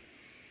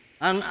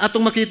 Ang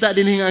atong makita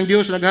dinhi nga ang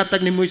Dios naghatag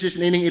ni Moises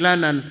nining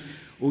ilanan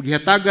ug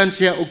gihatagan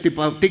siya og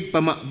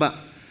tigpamaba.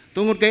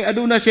 Tungod kay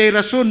aduna siya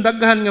rason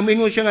daghan nga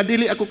moingon siya nga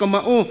dili ako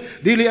kamao,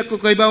 dili ako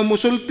kay bawo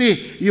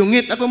musulti,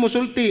 yungit ako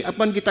musulti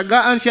apan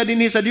gitagaan siya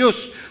dinhi sa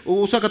Dios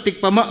ug usa ka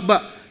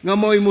tigpamaba nga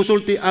mo'y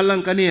musulti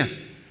alang kaniya.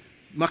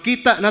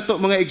 Makita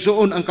nato mga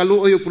igsuon ang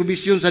kaluoy o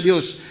probisyon sa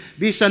Dios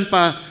bisan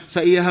pa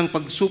sa iyahang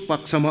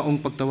pagsupak sa maong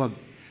pagtawag.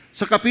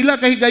 Sa kapila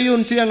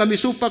kahigayon siya nga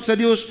misupak sa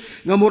Dios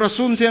nga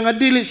murason siya nga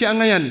dili siya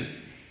angayan.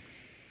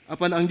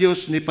 Apan ang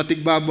Dios ni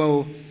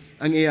patigbabaw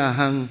ang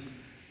iyahang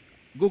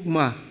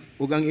gugma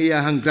ug ang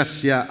iyahang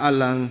grasya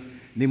alang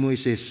ni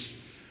Moises.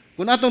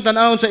 Kung atong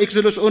tan-awon sa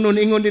Exodo 1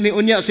 ingon dinhi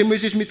unya si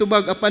Moises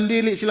mitubag apan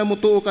dili sila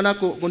motuo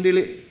kanako kun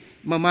dili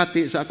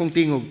mamati sa akong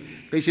tingog,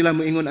 kay sila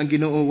moingon ang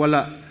Ginoo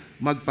wala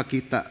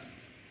magpakita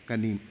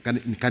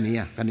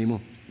kaniya kanimo.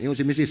 Ingon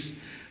si Mrs.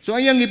 So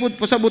ayang gipud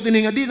pasabot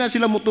ini nga di na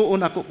sila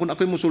mutuon ako kun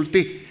ako'y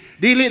musulti.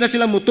 Dili na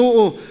sila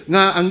mutuo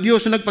nga ang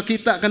Dios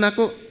nagpakita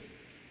kanako.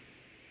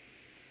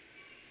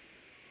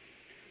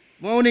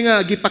 Mao ni nga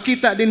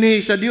gipakita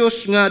dinhi sa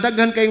Dios nga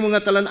daghan kay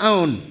mga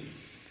talan-awon.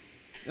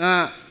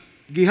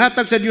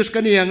 Gihatag sa Dios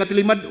kaniya nga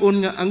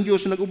tilimad-on nga ang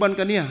Dios nag-uban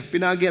kaniya.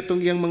 Pinaagi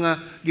atong iyang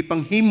mga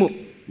gipanghimo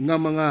nga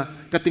mga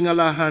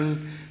katingalahan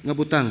nga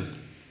butang.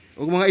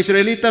 Ug mga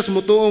Israelitas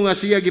mutuo nga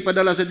siya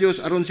gipadala sa Dios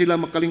aron sila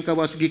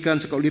makalingkawas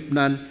gikan sa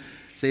kaulipnan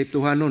sa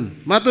Ehiptohanon.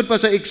 Matud pa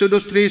sa Exodo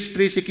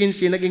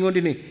 3:15 nagingon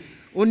dinhi.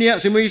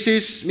 Unya si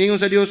Moises mingon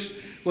sa Dios,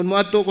 kun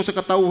moadto ko sa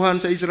katawhan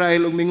sa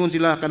Israel ug mingon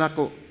sila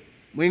kanako.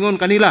 Moingon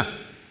kanila,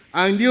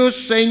 ang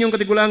Dios sa inyong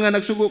katigulangan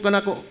nagsugo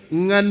kanako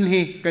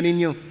nganhi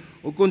kaninyo.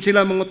 Ug kun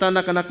sila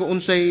mangutana kanako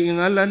unsay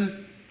ngalan,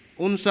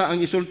 unsa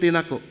ang isulti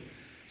nako.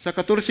 Sa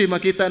 14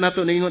 makita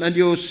nato ningon ang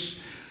Dios,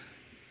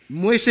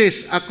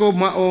 Moises, ako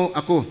mao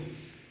ako.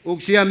 Ug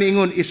siya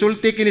miingon,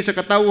 isulti kini sa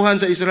katawhan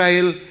sa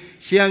Israel,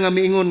 siya nga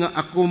miingon nga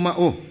ako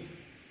mao.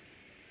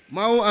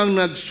 Mao ang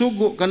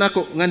nagsugo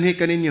kanako nganhi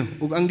kaninyo.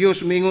 Ug ang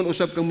Dios miingon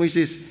usab kang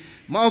Moises,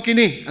 Mao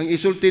kini ang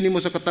isulti nimo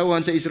sa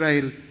katawhan sa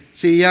Israel,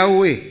 si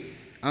Yahweh,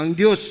 ang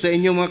Dios sa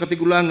inyong mga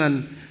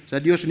katigulangan,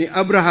 sa Dios ni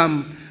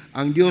Abraham,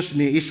 ang Dios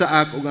ni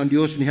Isaac ug ang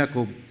Dios ni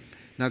Jacob.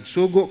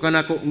 Nagsugo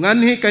kanako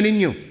nganhi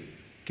kaninyo,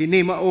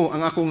 kini mao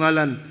ang akong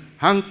ngalan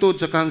hangtod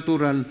sa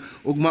kahangturan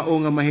ug mao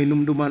nga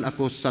mahinumduman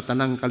ako sa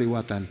tanang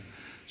kaliwatan.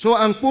 So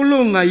ang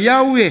pulong nga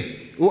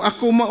Yahweh o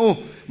ako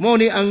mao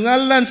ni ang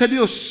ngalan sa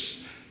Dios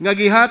nga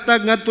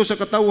gihatag ngadto sa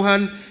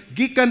katawhan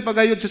gikan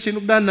pagayod sa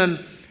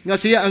sinugdanan, nga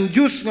siya ang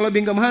Diyos nga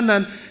labing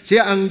gamhanan,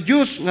 siya ang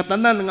Diyos nga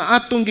tanan nga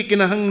atong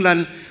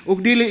gikinahanglan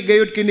ug dili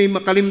gayud kini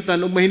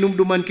makalimtan ug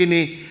mahinumduman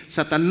kini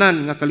sa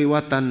tanan nga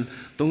kaliwatan,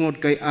 tungod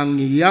kay ang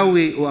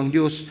Yahweh o ang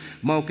Dios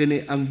mao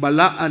kini ang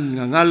balaan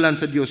nga ngalan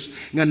sa Dios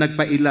nga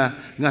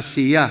nagpaila nga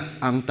siya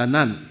ang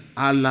tanan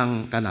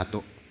alang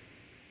kanato.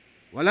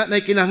 Wala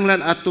nay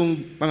kinahanglan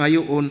atong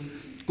pangayoon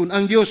kung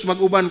ang Dios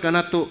mag-uban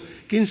kanato,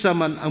 kinsa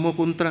man ang mo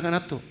kontra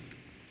kanato.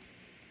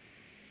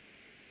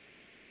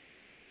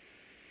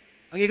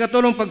 Ang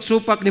ikatulong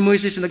pagsupak ni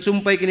Moises,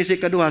 nagsumpay kini sa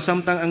ikaduha,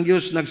 samtang ang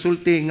Dios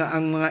nagsulti nga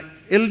ang mga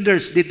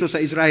elders dito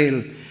sa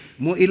Israel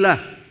muila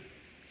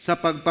sa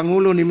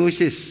pagpangulo ni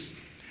Moises.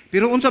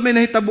 Pero unsa may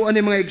nahitabuan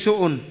ni mga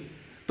igsuon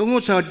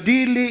tungod sa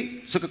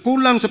dili sa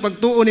kakulang sa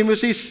pagtuo ni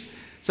Moises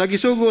sa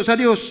gisugo sa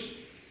Dios,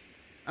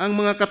 ang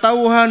mga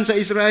katawhan sa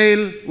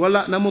Israel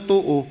wala na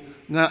motuo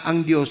nga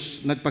ang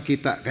Dios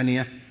nagpakita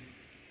kaniya.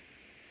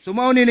 So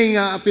mao nini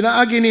nga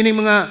pinaagi nini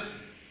mga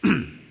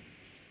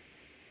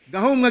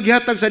gahom nga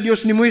gihatag sa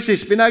Dios ni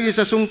Moises pinagi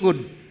sa sungkod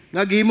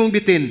nga gihimong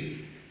bitin.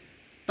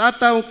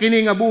 Tataw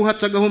kini nga buhat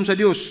sa gahom sa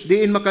Dios,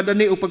 diin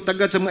makadani og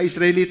pagtagad sa mga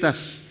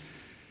Israelitas.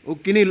 Ug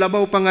kini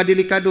labaw pa nga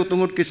delikado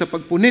tungod kay sa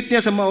pagpunit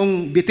niya sa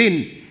maong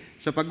bitin,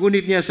 sa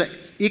paggunit niya sa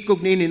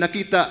ikog niini,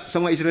 nakita sa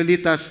mga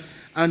Israelitas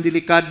ang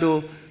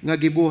delikado nga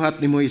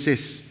gibuhat ni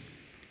Moises.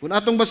 Kung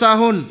atong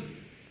basahon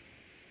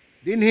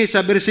dinhi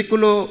sa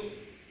bersikulo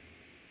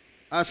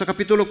sa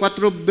kapitulo 4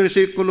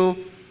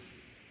 bersikulo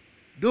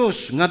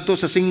 2 ngadto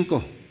sa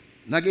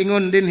 5,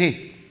 nag-ingon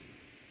dinhi,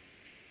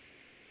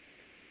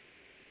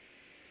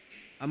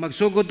 ang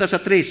magsugod ta sa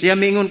 3, siya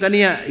miingon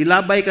kaniya,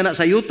 ilabay ka na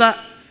sa yuta,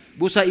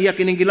 busa iya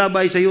kining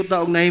gilabay sa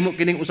yuta og nahimo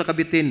kining usa ka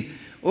bitin,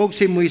 og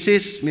si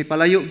Moises may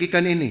palayo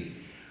gikan ini.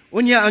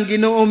 Unya ang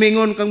Ginoo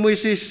miingon kang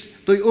Moises,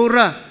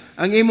 tuy-ora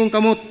ang imong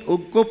kamot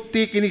og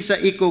kupti kini sa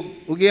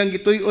ikog, ug iyang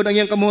gituy-od ang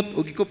iyang kamot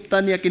og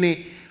gikuptan niya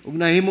kini ug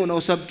nahimo na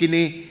usab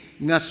kini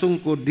nga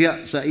sungkod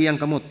diya sa iyang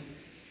kamot.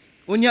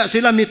 Unya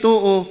sila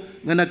mituo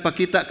nga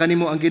nagpakita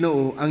kanimo ang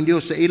Ginoo, ang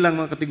Dios sa ilang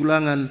mga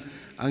katigulangan,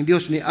 ang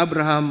Dios ni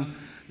Abraham,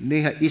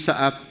 ni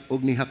Isaac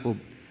ug ni Jacob.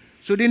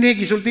 So dinhi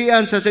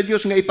gisultian sa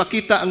Dios nga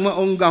ipakita ang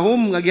maong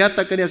gahom nga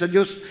gihatag kaniya sa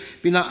Dios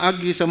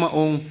pinaagi sa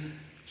maong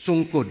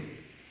sungkod.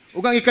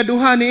 Ug ang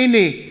ikaduha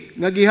niini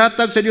nga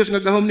gihatag sa Dios nga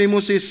gahom ni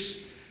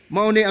Moses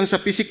mao ni ang sa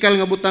pisikal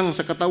nga butang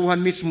sa katawhan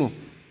mismo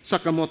sa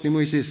kamot ni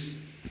Moises.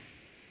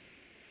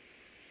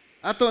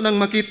 Ato nang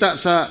makita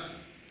sa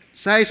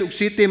size ug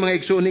city mga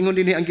igsoon ningon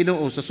dinhi ang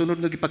Ginoo sa sunod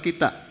nga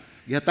gipakita.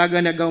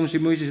 Gihatagan niya gahom si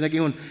Moises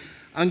nagingon,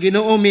 ang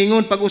Ginoo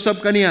mingon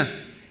pag-usab kaniya,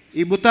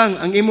 ibutang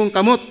ang imong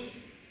kamot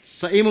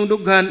sa imong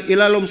dughan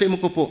ilalom sa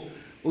imong kupo.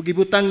 Ug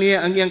gibutang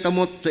niya ang iyang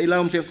kamot sa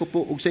ilalom sa iyang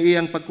kupo ug sa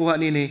iyang pagkuha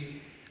nini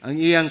ang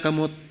iyang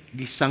kamot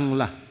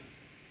gisangla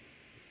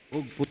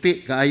ug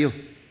puti kaayo.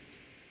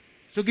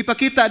 So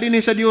gipakita dinhi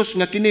sa Dios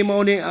nga kini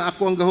mao ni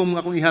ako ang gahom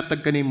nga akong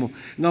ihatag kanimo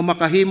nga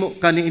makahimo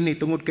kaniini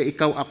tungod kay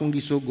ikaw akong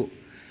gisugo.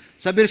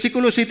 Sa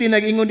bersikulo 7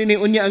 nag-ingon dinhi,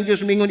 unya ang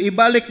Dios mingon,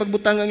 ibalik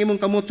pagbutang ang imong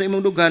kamot sa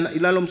imong dughan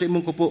ilalom sa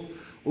imong kupo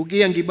ug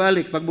iyang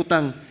gibalik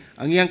pagbutang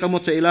ang iyang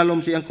kamot sa ilalom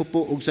sa iyang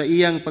kupo ug sa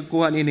iyang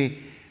pagkuha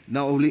nini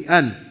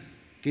naulian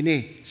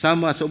kini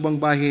sama sa ubang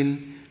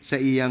bahin sa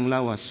iyang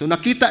lawas. So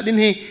nakita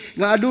dinhi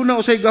nga aduna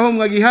usay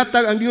gahom nga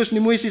gihatag ang Dios ni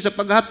Moises sa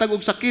paghatag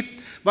og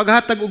sakit,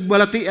 paghatag og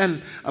balatian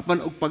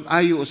apan og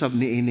pag-ayo usab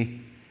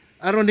niini.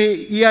 Aron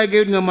ni iya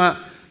gyud nga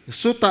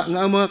suta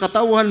nga ang mga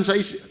katawhan sa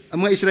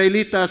ang mga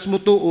Israelitas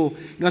mutuo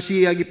nga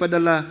siya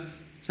gipadala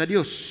sa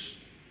Dios.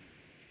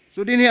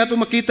 So dinhi ato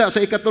makita sa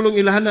ikatulong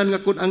ilahanan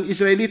nga kun ang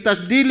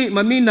Israelitas dili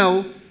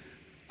maminaw,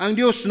 ang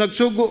Dios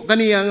nagsugo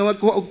kaniya nga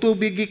magkuha og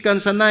tubig gikan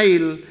sa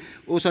Nile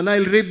o sa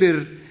Nile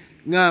River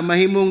nga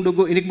mahimong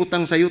dugo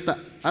inigbutang sa yuta.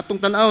 Atong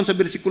tan-awon sa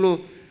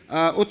bersikulo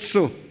 8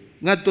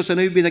 ngadto sa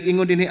 9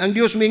 nag-ingon dinhi, ang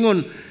Dios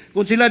mingon,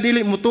 kung sila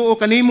dili mutuo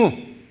kanimo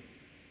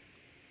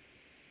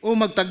o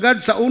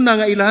magtagad sa una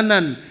nga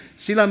ilahanan,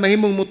 sila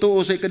mahimong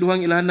mutuo sa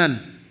ikaduhang ilahanan.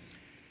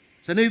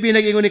 Sa 9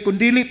 nag-ingon ni, kung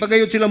dili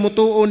pagayod sila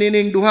mutuo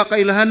nining duha ka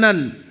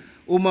ilahanan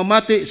o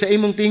mamati sa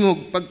imong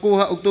tingog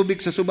pagkuha og tubig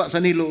sa suba sa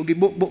Nilo ug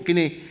gibukbok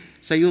kini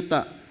sa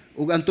yuta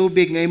ug ang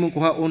tubig nga imong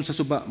kuhaon sa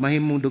suba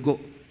mahimong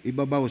dugo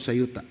ibabaw sa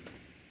yuta.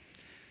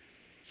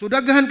 So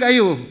daghan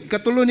kayo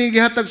katulo ni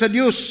gihatag sa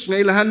Dios nga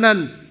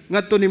ilahanan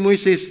ngadto ni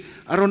Moises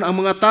aron ang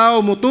mga tao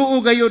mutuo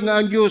gayud nga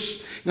ang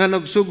Dios nga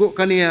nagsugo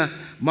kaniya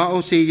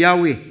mao si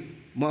Yahweh,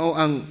 mao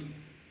ang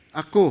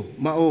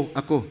mao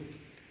ako.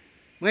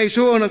 Mga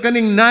isuon ang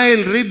kaning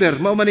Nile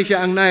River, mao man ni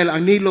siya ang Nile,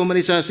 ang Nilo man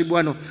ni sa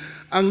Cebuano.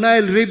 Ang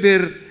Nile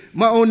River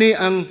mao ni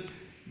ang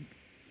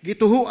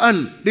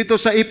gituhuan dito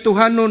sa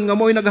iptuhanon nga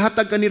mo'y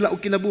naghatag kanila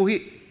og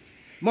kinabuhi.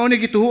 Mao ni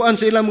gituhuan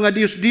sa ilang mga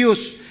Dios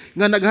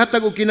nga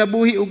naghatag og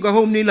kinabuhi ug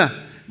gahom nila,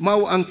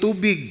 mao ang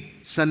tubig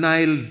sa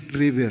Nile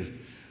River.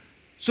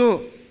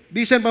 So,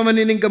 bisan pa man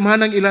nining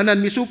gamhanang ilanan,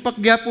 misupak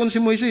gyapon si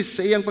Moises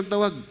sa iyang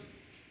pagtawag.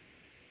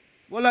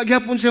 Wala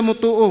gyapon siya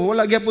motuo,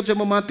 wala gyapon siya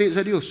mamati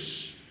sa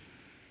Dios.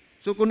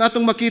 So kung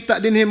atong makita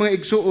dinhi mga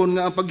igsuon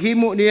nga ang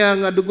paghimo niya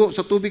nga dugo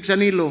sa tubig sa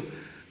Nilo,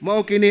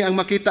 mao kini ang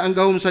makita ang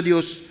gahom sa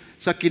Dios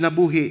sa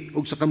kinabuhi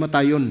ug sa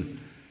kamatayon.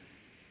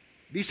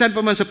 Bisan pa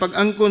man sa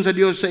pag-angkon sa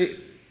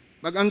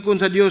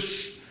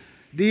Dios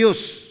Dios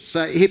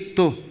sa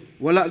Ehipto,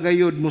 wala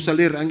gayud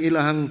mosalir ang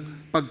ilahang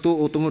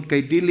pagtuo tungod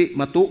kay dili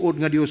matuod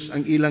nga Dios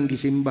ang ilang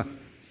gisimba.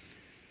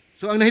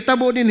 So ang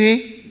nahitabo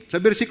dinhi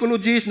sa bersikulo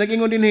 10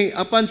 nag-ingon dinhi,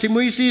 apan si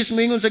Moises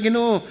moingon sa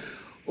Ginoo,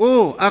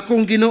 "O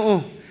akong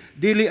Ginoo,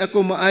 dili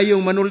ako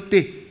maayong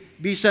manulti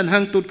bisan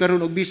hangtod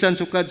karon og bisan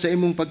sukad sa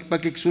imong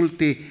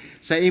pagkiksulti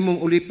sa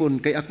imong ulipon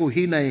kay ako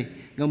hinay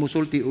nga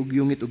musulti og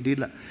yungit og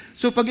dila."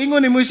 So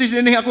pag-ingon ni Moises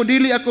dinhi, ako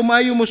dili ako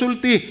maayong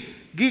musulti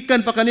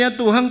gikan pa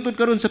kaniadto hangtod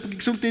karon sa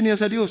pagkiksulti niya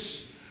sa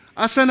Dios.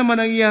 Asa naman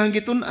ang iyang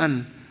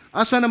gitun-an?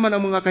 Asa naman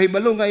ang mga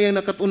kahibalo nga iyang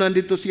nakatunan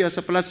dito siya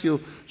sa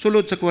palasyo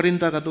sulod sa 40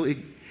 ka tuig?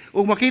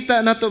 Ug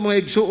makita nato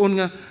mga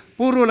igsuon nga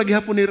puro lagi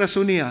hapon ni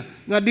rason niya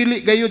nga dili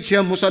gayud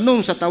siya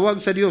mosanong sa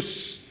tawag sa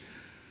Dios.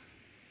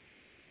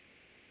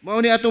 Mao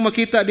ni atong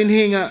makita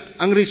dinhi nga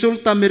ang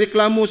resulta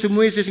mireklamo si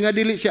Moises nga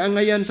dili siya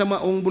angayan sa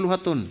maong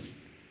buluhaton.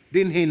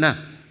 Dinhi na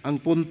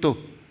ang punto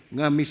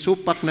nga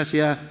misupak na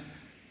siya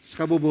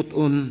sa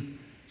kabubuton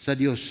sa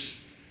Dios.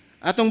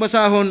 Atong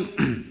basahon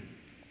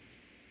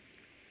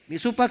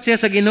misupak siya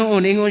sa Ginoo,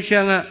 ningon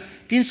siya nga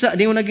kinsa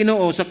ningon na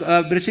Ginoo sa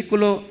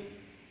bersikulo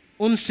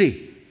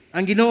 11.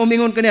 Ang Ginoo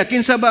mingon kaniya,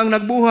 kinsa ba ang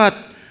nagbuhat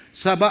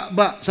sa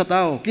baba sa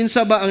tao?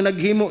 Kinsa ba ang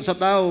naghimo sa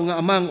tao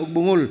nga amang ug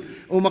bungol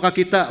o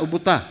makakita o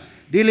buta?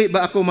 Dili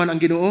ba ako man ang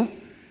Ginoo?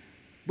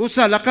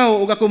 Busa lakaw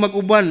ug ako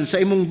mag-uban sa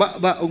imong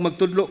baba ug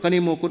magtudlo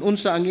kanimo kung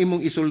unsa ang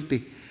imong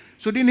isulti.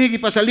 So dinhi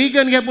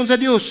gipasaligan gyapon sa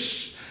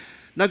Dios.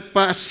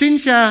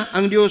 Nagpasensya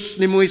ang Dios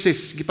ni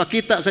Moises.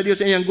 Gipakita sa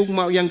Dios iyang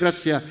gugma ug iyang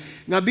grasya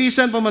nga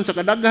bisan pa man sa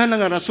kadaghan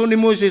nga rason ni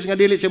Moises nga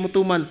dili siya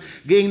mutuman,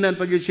 giingnan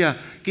pa gyud siya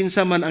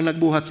kinsa man ang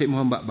nagbuhat sa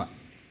imong baba.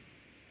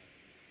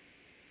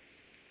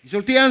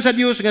 Gisultian sa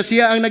Dios nga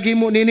siya ang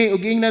naghimo nini ug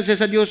giingnan siya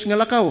sa Dios nga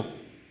lakaw.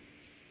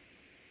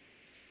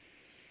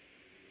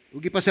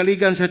 Ug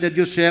gipasaligan sa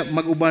Dios siya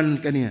mag-uban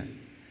kaniya.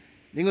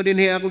 Ningon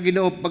dinhi ako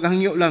Ginoo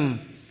paghangyo lang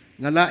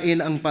nga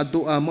lain ang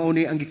padua mao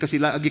ni ang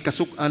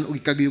gikasuk-an ug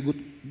gikagyugot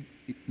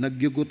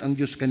nagyugot ang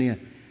Dios kaniya.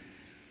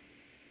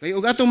 Kay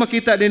ug atong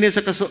makita dinhi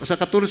sa 14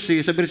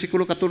 sa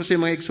bersikulo 14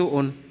 mga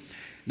igsuon,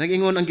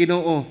 nag-ingon ang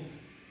Ginoo.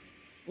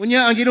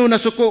 Unya ang Ginoo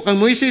nasuko kang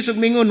Moises ug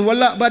mingon,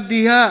 wala ba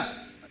diha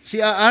si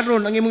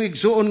Aaron ang imong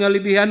igsuon nga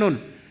libihanon?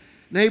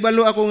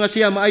 Nahibalo ako nga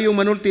siya maayong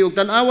manulti ug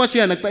tan-awa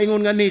siya nagpaingon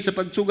nga ni sa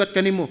pagsugat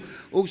kanimo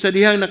ug sa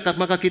dihang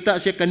makakita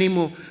siya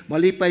kanimo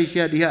malipay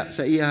siya diha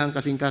sa iyahang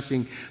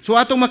kasing-kasing. So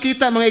atong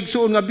makita mga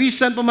igsuon nga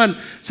bisan pa man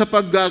sa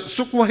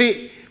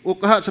pagsukwahi o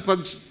kaha sa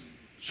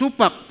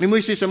pagsupak ni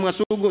Moises sa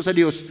mga sugo sa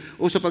Dios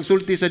o sa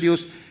pagsulti sa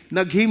Dios,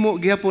 naghimo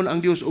gihapon ang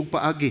Dios og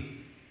paagi.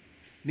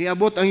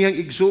 Niabot ang iyang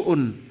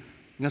igsuon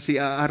nga si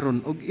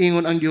Aaron ug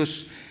ingon ang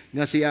Dios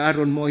nga si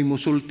Aaron mo'y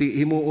musulti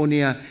himuon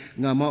niya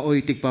nga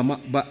maoy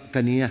tigpamaba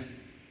kaniya.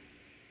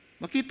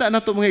 Makita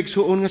nato mga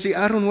igsuon nga si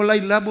Aaron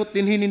walay labot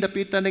dinhi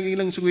nindapitan ng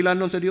ilang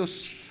sugilanon sa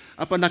Dios.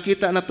 Apan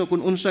nakita nato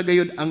kung unsa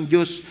gayud ang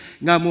Dios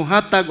nga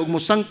muhatag ug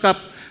musangkap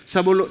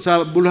sa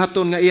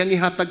buluhaton nga iyang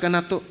ihatag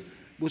kanato.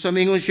 Busa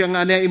mingon siya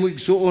nga niya imo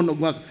igsuon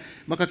ug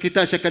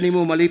makakita siya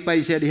kanimo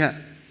malipay siya diha.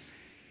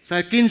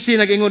 Sa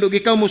 15 nag-ingon ug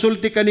ikaw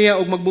musulti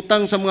kaniya ug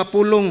magbutang sa mga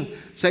pulong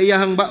sa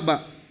iyahang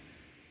baba.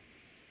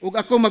 Ug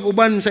ako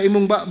mag-uban sa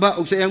imong baba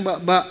ug sa iyang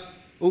baba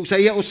ug sa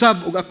iya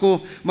usab ug ako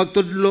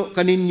magtudlo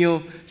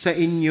kaninyo sa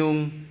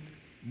inyong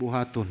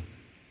buhaton.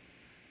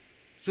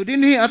 So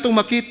dinhi atong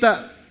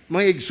makita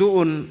mga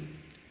igsuon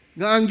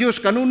nga ang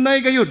Dios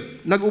kanunay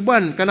gayud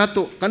nag-uban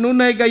kanato,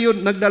 kanunay gayud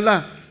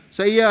nagdala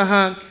sa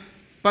iyahang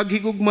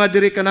paghigugma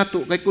diri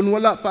kanato kay kun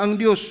wala pa ang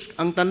Dios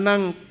ang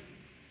tanang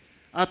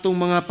atong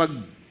mga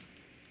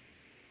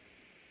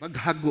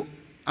paghago,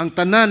 ang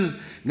tanan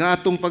nga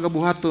atong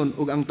pagabuhaton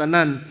ug ang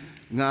tanan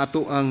nga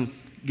ato ang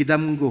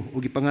gidamgo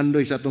o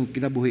gipangandoy sa atong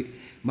kinabuhi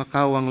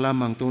makawang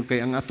lamang tungod kay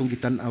ang atong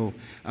gitan-aw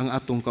ang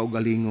atong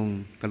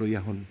kaugalingong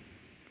kaluyahon.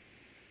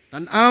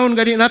 Tan-awon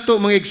gani nato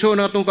mga igsoon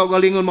ang atong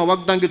kaugalingon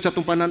mawagtang gyud sa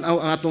atong panan-aw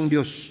ang atong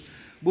Dios.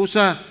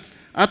 Busa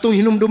atong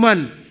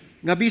hinumduman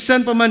nga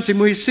bisan pa man si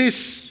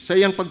Moises sa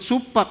iyang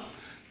pagsupak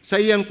sa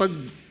iyang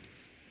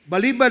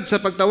pagbalibad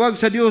sa pagtawag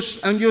sa Dios,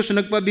 ang Dios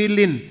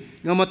nagpabilin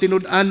nga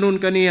matinud-anon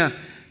kaniya,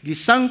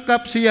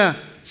 gisangkap siya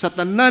sa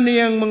tanan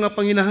niyang mga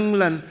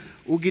panginahanglan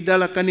ug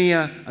gidala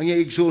kaniya ang iya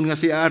igsuon nga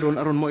si Aaron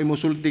aron mo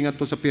imusulti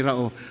ngadto sa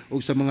Pirao ug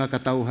sa mga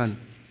katawhan.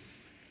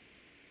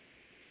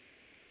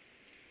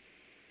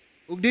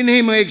 Ug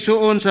dinhi mga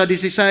igsuon sa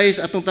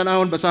 16 atong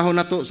tan-awon basahon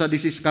nato sa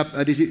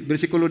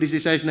bersikulo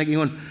 16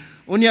 nag-ingon,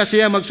 Unya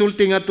siya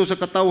magsulti ngadto sa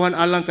katawhan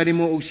alang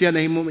kanimo ug siya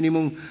nahimo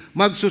nimong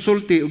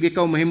magsusulti ug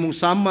ikaw mahimong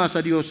sama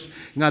sa Dios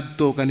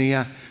ngadto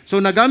kaniya.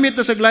 So nagamit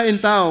na sa lain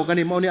tao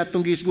kani mao ni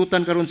atong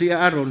gisgutan karon si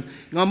Aaron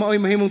nga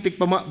mao'y mahimong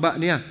tigpamaba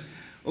niya.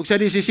 Ug sa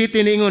 17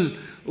 niingon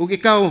ug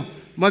ikaw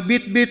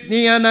magbitbit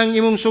niya ng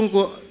imong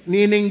sungko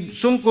nining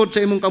sungkod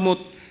sa imong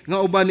kamot nga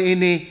uban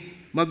niini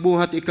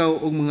magbuhat ikaw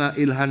og mga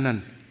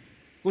ilhanan.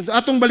 Kung sa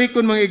atong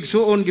balikon mga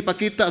igsuon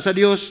gipakita sa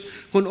Dios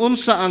kung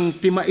unsa ang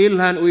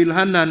timailhan o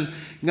ilhanan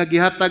nga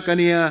gihatag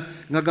kaniya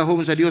nga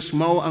gahom sa Dios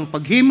mao ang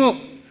paghimo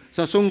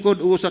sa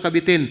sungkod o sa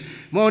kabitin.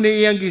 Mao ni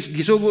iyang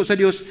gisugo sa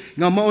Dios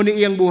nga mao ni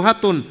iyang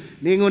buhaton.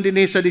 Niingon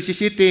dinhi sa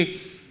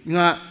 17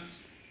 nga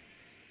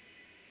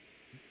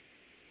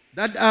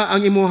dad-a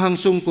ang imuhang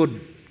sungkod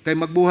kay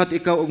magbuhat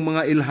ikaw og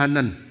mga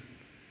ilhanan.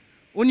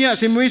 Unya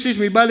si Moises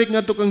mibalik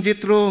ngadto kang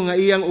Jethro nga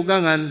iyang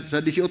ugangan sa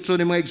 18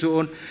 ni mga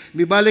igsuon,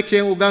 mibalik sa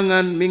iyang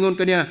ugangan mingon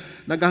kaniya,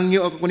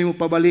 naghangyo ako kunimo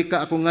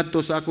pabalika ako ngadto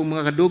sa akong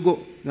mga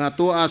kadugo nga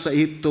atoa sa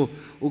Ehipto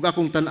ug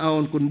akong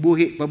tan-awon kun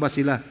buhi pa ba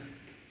sila.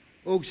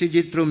 Og si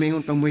Jethro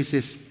mingon kang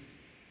Moises,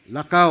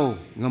 lakaw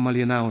nga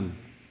malinawon.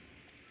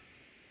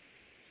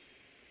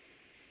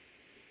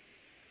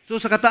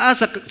 So sa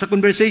kataas sa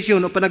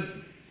conversation o panag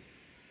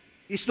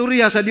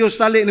istorya sa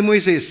Dios tali ni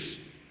Moises,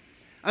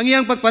 ang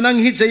iyang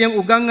pagpananghid sa iyang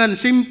ugangan,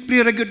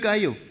 simple ra gyud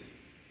kayo.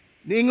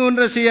 Niingon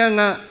ra siya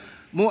nga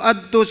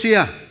muadto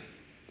siya.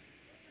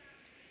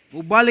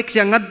 Mubalik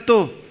siya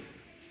ngadto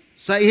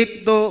sa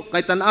Ehipto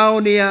kay tan-aw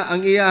niya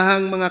ang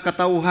iyahang mga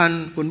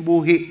katawhan kun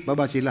buhi pa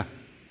ba sila.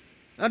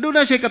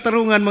 Aduna siya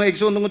katarungan mga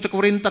igsoon tungod sa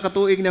 40 ka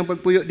tuig niyang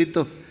pagpuyo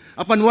dito.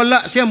 Apan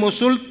wala siya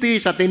mosulti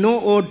sa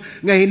tinuod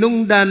nga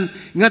hinungdan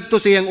ngadto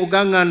sa iyang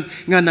ugangan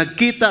nga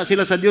nagkita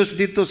sila sa Dios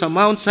dito sa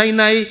Mount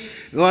Sinai.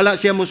 Wala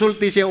siya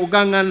mosulti siya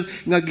ugangan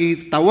nga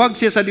gitawag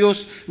siya sa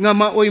Dios nga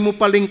maoy mo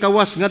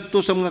palingkawas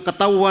ngadto sa mga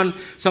katawhan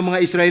sa mga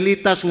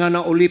Israelitas nga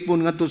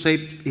naulipon ngadto sa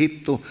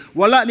Ehipto.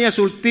 Wala niya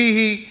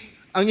sultihi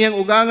ang iyang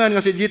ugangan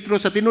nga si Jethro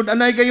sa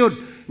tinud-anay gayud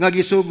nga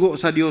gisugo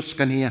sa Dios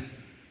kaniya.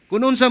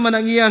 Kung unsa man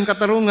ang iyang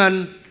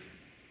katarungan,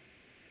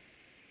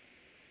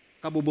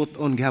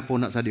 kabubuton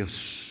gihapon na sa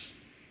Dios.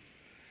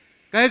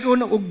 Kaya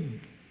kung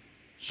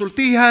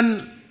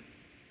sultihan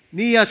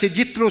niya si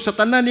Jethro sa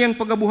tanan niyang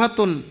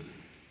pagabuhaton,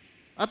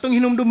 atong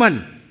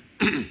hinumduman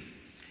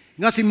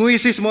nga si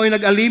Moises mo'y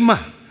nag-alima,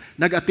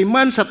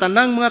 nag-atiman sa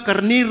tanang mga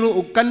karniro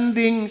ug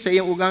kanding sa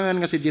iyang ugangan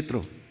nga si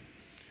Jethro.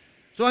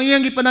 So ang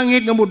iyang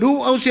gipananghid nga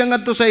moduaw siya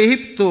ngadto sa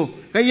Ehipto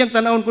kay iyang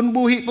tan-awon kun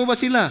buhi pa ba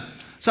sila.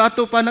 Sa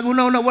ato pa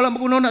nagunaw na wala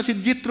magunaw na si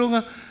Jethro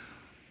nga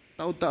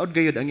taod-taod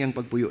gayud ang iyang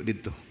pagpuyo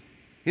didto.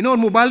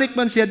 Hinoon mo balik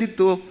man siya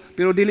dito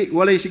pero dili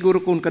walay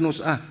siguro kun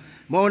kanusa.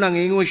 Mao nang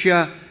ingon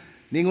siya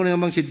ningon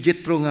namang si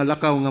Jethro nga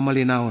lakaw nga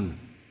malinawon.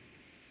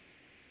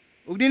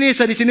 Ug dinhi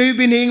sa 19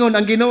 niingon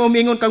ang Ginoo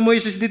miingon kang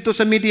Moises dito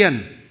sa Midian.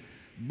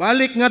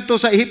 Balik ngadto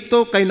sa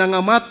Ehipto kay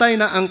nangamatay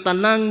na ang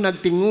tanang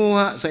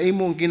nagtinguha sa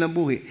imong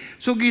kinabuhi.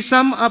 So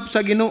gisum up sa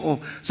Ginoo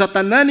sa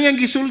tanan niyang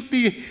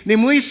gisulti ni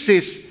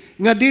Moises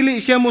nga dili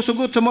siya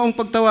mosugot sa maong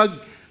pagtawag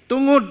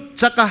tungod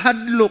sa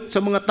kahadlok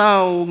sa mga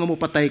tawo nga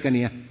mopatay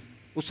kaniya.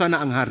 Usa na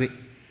ang hari.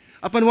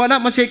 Apan wala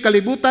man siya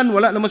kalibutan,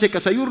 wala naman siya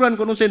kasayuran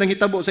kung unsay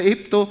nanghitabo sa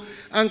Ehipto,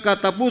 ang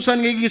katapusan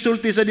nga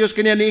gisulti sa Dios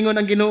kaniya niingon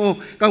ang Ginoo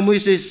kang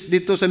Moises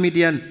dito sa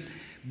Midian.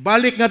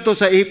 Balik ngadto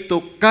sa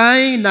Ehipto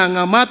kay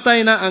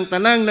nangamatay na ang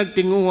tanang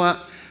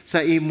nagtinguha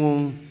sa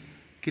imong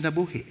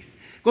kinabuhi.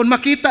 Kung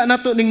makita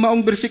nato ning maong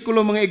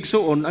bersikulo mga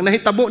igsuon, ang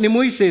nahitabo ni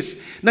Moises,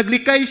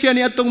 naglikay siya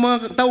ni atong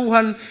mga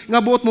katawhan nga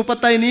buot mo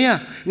patay niya.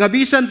 Nga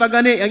bisan pa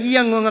gani ang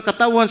iyang mga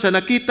katawhan sa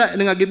nakita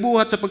nga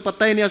gibuhat sa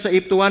pagpatay niya sa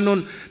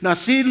Ehiptohanon, na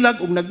silag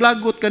ug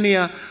naglagot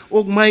kaniya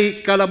ug may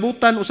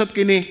kalabutan usab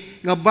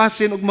kini nga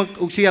basin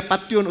ug siya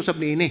patyon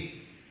usab niini.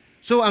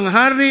 So ang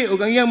hari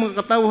ug ang iyang mga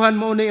katawhan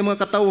mao ni mga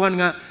katawhan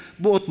nga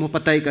buot mo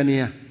patay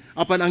kaniya.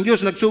 Apan ang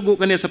Dios nagsugo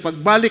kaniya sa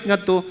pagbalik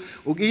ngadto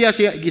ug iya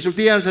siya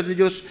gisultihan sa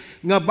Dios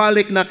nga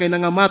balik na kay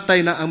nangamatay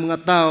na ang mga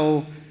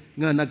tao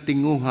nga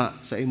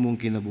nagtinguha sa imong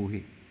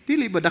kinabuhi.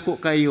 Dili ba dako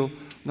kayo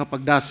nga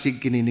pagdasig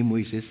kini ni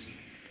Moises?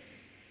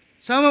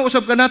 Sama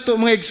usab kanato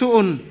mga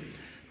igsuon.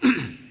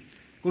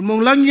 Kung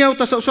mong langyaw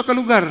ta sa usa ka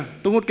lugar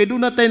tungod kay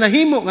dunay tay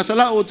nahimo nga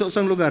salaod sa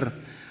usang lugar,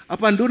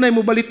 apan dunay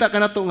mo balita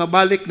kanato nga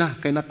balik na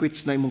kay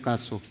na-quits na imong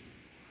kaso.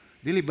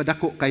 Dili ba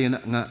dako kayo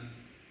na nga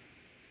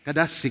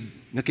kadasig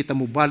nga kita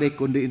mubalik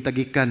kundi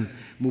intagikan,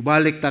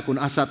 mubalik ta kun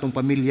asa atong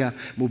pamilya,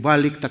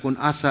 mubalik ta kun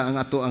asa ang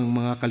ato ang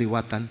mga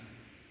kaliwatan.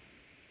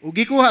 Ug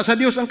gikuha sa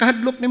Dios ang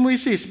kahadlok ni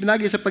Moises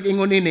pinagi sa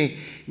pag-ingon ini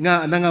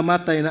nga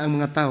nangamatay na ang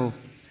mga tao.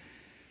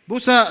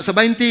 Busa sa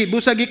 20,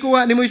 busa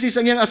gikuha ni Moises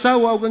ang iyang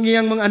asawa ug ang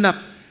iyang mga anak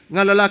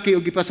nga lalaki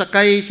ug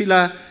gipasakay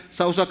sila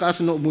sa usa ka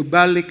asno,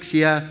 mubalik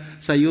siya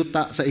sa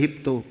yuta sa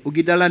Ehipto ug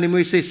gidala ni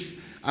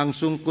Moises ang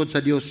sungkod sa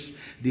Dios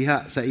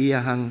diha sa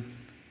iyahang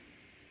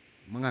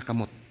mga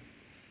kamot.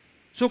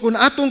 So kung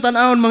atong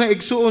tan-awon mga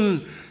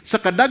igsuon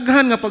sa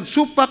kadaghan nga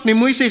pagsupak ni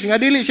Moises nga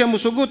dili siya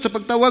mosugot sa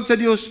pagtawag sa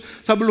Dios,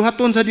 sa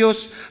buluhaton sa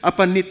Dios,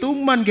 apan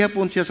nituman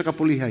gihapon siya sa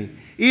kapulihay.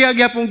 Iya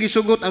gihapon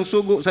gisugot ang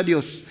sugo sa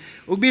Dios.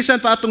 Ug bisan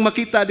pa atong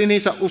makita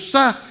dinhi sa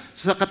usa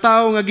sa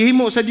katawo nga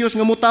gihimo sa Dios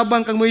nga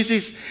mutabang kang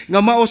Moises nga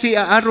mao si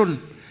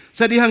Aaron.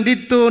 Sa dihang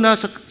didto na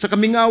sa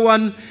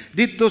kamingawan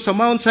didto sa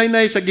Mount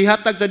Sinai sa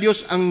gihatag sa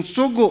Dios ang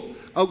sugo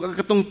o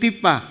katong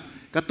tipa,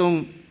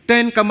 katong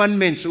 10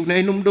 commandments ug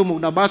nahinumdum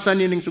ug nabasa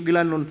ni ning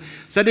sugilanon.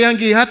 Sa dihang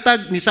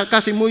gihatag ni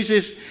saka si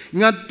Moises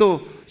ngadto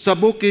sa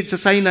bukid sa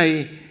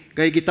Sinai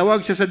kay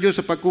gitawag siya sa Dios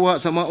sa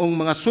pagkuha sa maong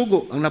mga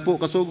sugo, ang napo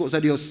ka sugo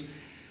sa Dios.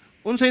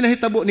 Unsay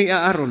nahitabo ni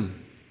Aaron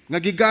nga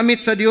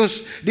gigamit sa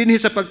Dios dinhi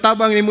sa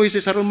pagtabang ni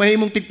Moises aron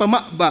mahimong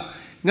tigpamaba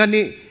nga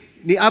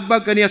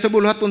niabag kaniya sa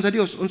buluhaton sa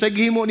Dios. Unsay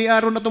gihimo ni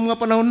Aaron atong mga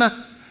panahon na?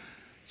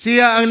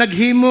 Siya ang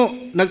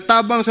naghimo,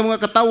 nagtabang sa mga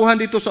katawhan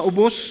dito sa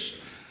ubos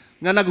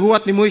nga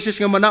naghuwat ni Moises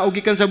nga manaog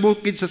gikan sa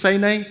bukid sa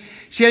Sinai.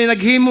 Siya ay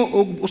naghimo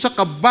og usa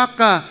ka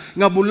baka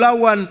nga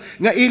bulawan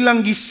nga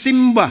ilang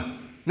gisimba,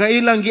 nga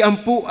ilang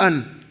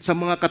giampuan sa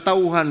mga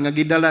katawhan nga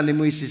gidala ni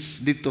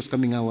Moises dito sa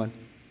kamingawan.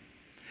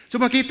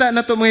 So makita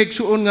nato mga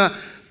igsuon nga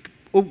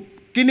og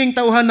kining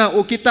tawhana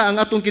o kita ang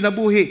atong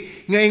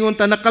kinabuhi nga ingon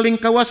ta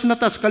nakalingkawas na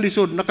ta sa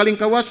kalisod,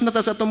 nakalingkawas na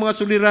ta sa atong mga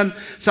suliran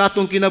sa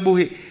atong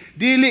kinabuhi.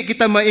 Dili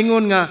kita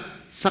maingon nga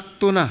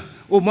sakto na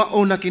o mao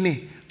na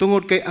kini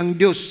tungod kay ang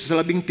Dios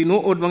sa labing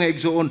tinuod mga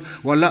igsuon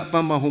wala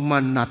pa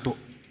mahuman nato.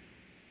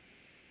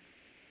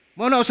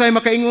 Mao na usay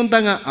makaingon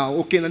ta nga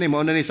okay na ni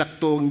mao na ni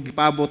sakto ang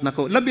gipabot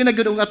nako. Labi na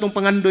gyud ang atong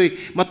pangandoy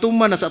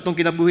matuman na sa atong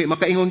kinabuhi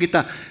makaingon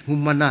kita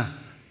human na.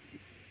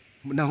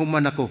 Nahuman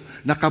ako,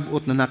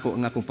 nakabot na nako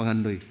ang akong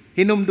pangandoy.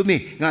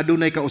 Hinumdumi nga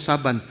adunay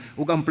kausaban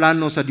ug ang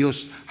plano sa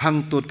Dios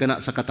hangtod kana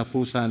sa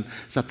katapusan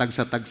sa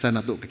tagsa-tagsa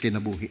nato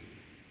kinabuhi.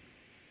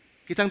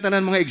 Kitang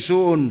tanan mga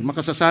igsuon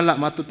makasasala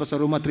matud pa sa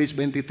Roma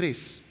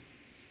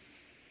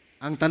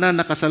 3:23. Ang tanan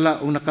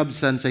nakasala o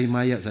nakabsan sa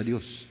himaya sa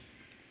Dios.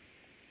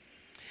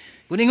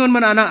 Kuningon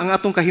man ana ang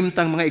atong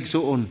kahimtang mga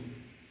igsuon.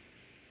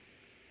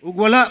 Ug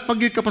wala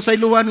pagyud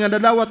kapasaylohan nga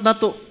dadawat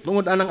nato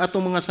tungod anang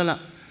atong mga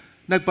sala.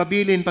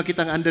 Nagpabilin pa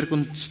kitang under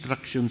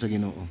construction sa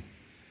Ginoo.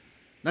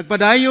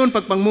 Nagpadayon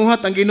pagpangmuhat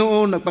ang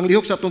Ginoo,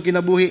 nagpanglihok sa atong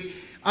kinabuhi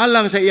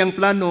alang sa iyang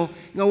plano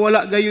nga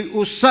wala gayoy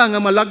usa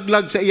nga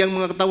malaglag sa iyang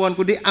mga katawan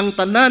kundi ang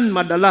tanan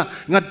madala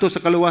ngadto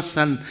sa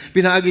kaluwasan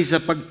pinaagi sa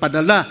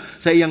pagpadala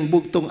sa iyang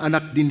bugtong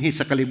anak dinhi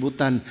sa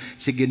kalibutan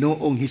si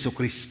Ginoong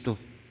Hesukristo.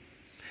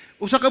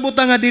 Usa ka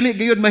butang nga dili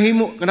gayud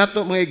mahimo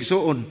kanato mga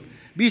igsuon.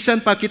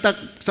 Bisan pa kita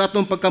sa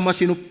atong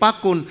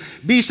pagkamasinupakon,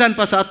 bisan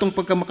pa sa atong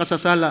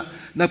pagkamakasasala,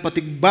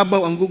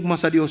 nagpatigbabaw ang gugma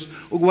sa Dios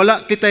ug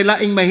wala kitay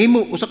laing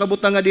mahimo usa ka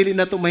butang nga dili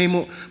nato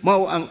mahimo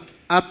mao ang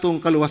atong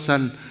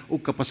kaluwasan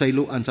ug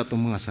kapasayloan sa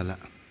atong mga sala.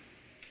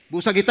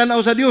 Busa gitanaw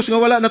sa Dios nga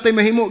wala natay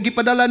mahimo,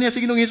 gipadala niya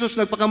si Ginoong Hesus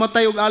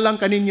nagpakamatay og alang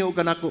kaninyo ug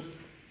kanako.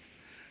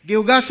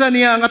 Gihugasan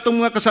niya ang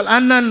atong mga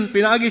kasalanan,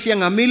 pinaagi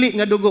siyang hamili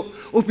nga dugo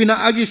o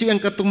pinaagi siyang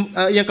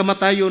iyang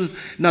kamatayon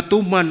na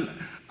tuman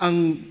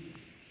ang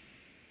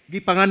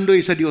gipangandoy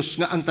sa Dios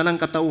nga ang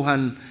tanang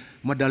katauhan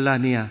madala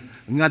niya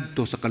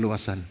ngadto sa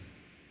kaluwasan.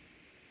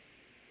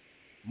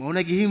 Mao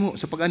na gihimo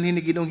sa pag-anhin ni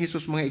Ginoong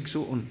Hesus mga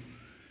igsuon.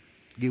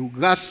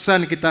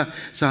 Gihugasan kita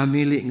sa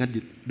hamili nga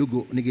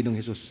dugo ni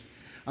Ginoong Hesus.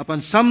 Apan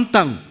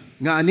samtang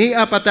nga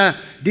ania pata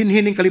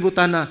dinhi ning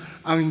kalibutan na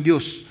ang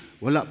Dios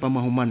wala pa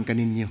mahuman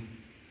kaninyo.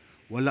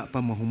 Wala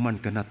pa mahuman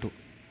kanato.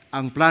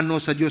 Ang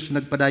plano sa Dios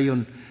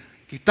nagpadayon.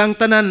 Kitang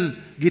tanan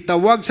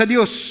gitawag sa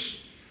Dios.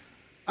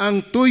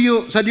 Ang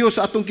tuyo sa Dios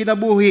sa atong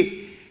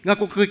kinabuhi nga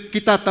kung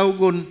kita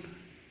tawgon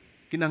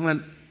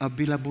kinahanglan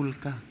available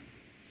ka.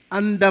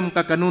 Andam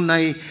ka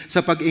kanunay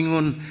sa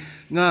pag-ingon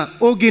nga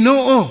o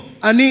Ginoo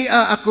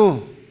ania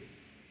ako.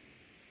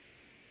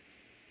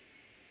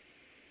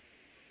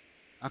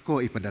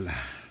 Ako ipadala.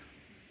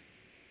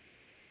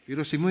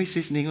 Pero si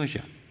Moises ningon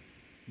siya,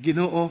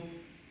 Ginoo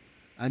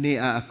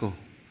ania ako.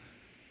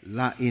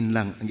 Lain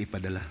lang ang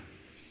ipadala.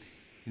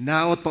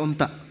 Hinaot pa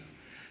unta.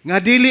 Nga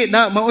dili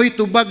na maoy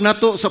tubag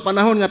nato sa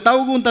panahon nga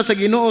tawgon ta sa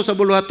Ginoo sa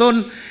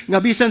buluhaton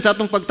nga bisan sa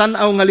atong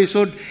pagtan-aw nga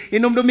lisod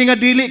inumdumi nga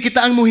dili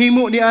kita ang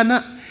muhimo ni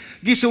ana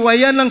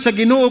gisuwayan lang sa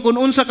Ginoo kun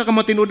unsa ka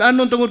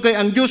kamatinud-anon tungod kay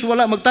ang Dios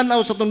wala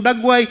magtan-aw sa atong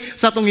dagway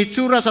sa atong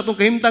hitsura sa atong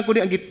kahimtang kundi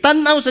ang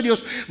gitan-aw sa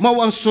Dios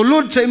mao ang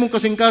sulod sa imong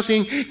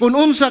kasing-kasing kun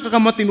unsa ka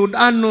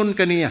kamatinud-anon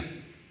kaniya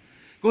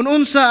kun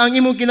unsa ang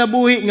imong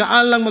kinabuhi nga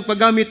alang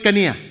magpagamit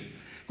kaniya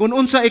kun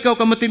unsa ikaw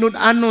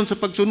kamatinud-anon sa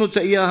pagsunod sa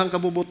iyahang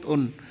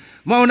kabubuton.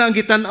 Mao na ang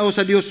gitan-aw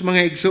sa Dios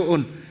mga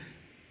igsuon.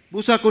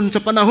 Busa kun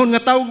sa panahon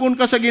nga tawgon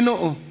ka sa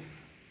Ginoo,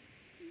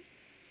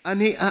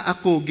 ania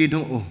ako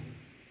Ginoo.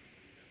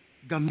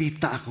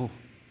 Gamita ako.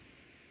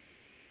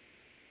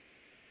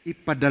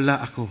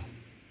 Ipadala ako.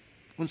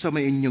 Unsa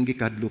may inyong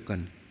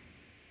gikadlukan.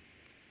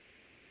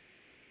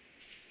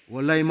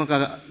 Walay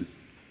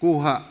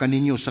makakuha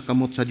kaninyo sa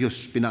kamot sa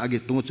Dios pinaagi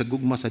tungod sa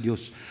gugma sa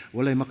Dios.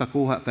 Walay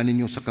makakuha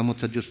kaninyo sa kamot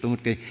sa Dios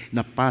tungod kay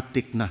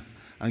napatik na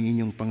ang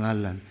inyong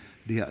pangalan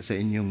diha sa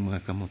inyong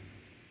mga kamot.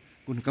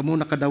 Kung kamo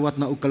nakadawat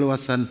na og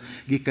kaluwasan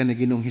gikan ni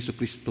Ginoong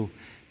Hesukristo,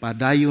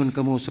 padayon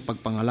kamo sa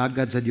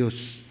pagpangalagad sa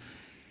Dios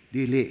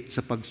dili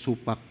sa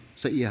pagsupak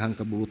sa iyahang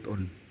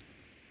kabuuton.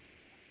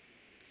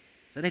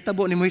 Sa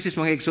nahitabo ni Moises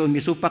mga igsoon,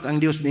 misupak ang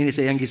Dios dinhi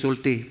sa iyang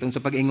gisulti tungod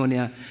sa pag-ingon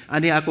niya,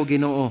 "ANIA AKO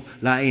GINOO,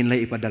 lain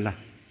lay ipadala."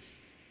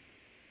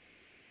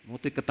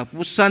 Moto'y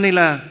katapusan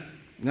nila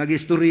nga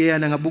gistorya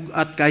na nga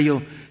bugat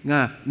kayo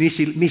nga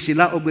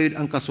misilaog gayud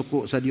ang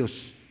kasuko sa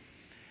Dios.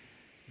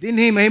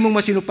 Dinhi mahimong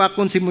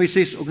masinupakon si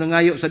Moises og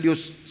nangayo sa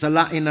Dios sa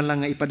lain na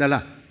lang nga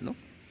ipadala, no?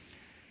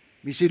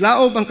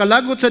 Misilaog ang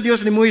kalagot sa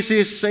Dios ni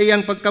Moises sa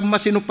iyang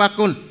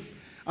pagkamasinupakon.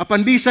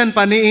 Apan bisan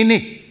pa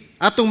niini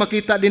atong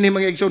makita dinhi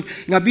mga igsoon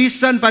nga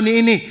bisan pa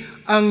niini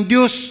ang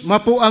Dios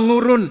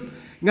mapuanguron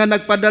nga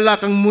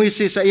nagpadala kang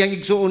Moises sa iyang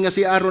igsuon nga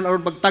si Aaron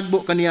aron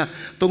pagtagbo kaniya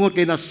tungod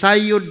kay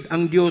nasayod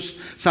ang Dios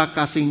sa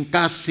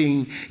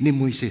kasing-kasing ni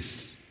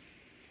Moises.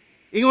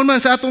 Ingon man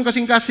sa atong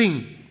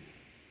kasing-kasing,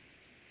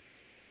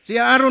 si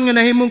Aaron nga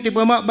nahimong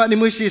tipamaba ni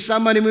Moises,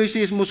 sama ni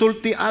Moises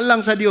musulti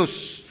alang sa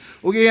Dios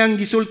ug iyang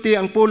gisulti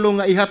ang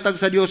pulong nga ihatag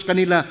sa Dios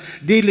kanila,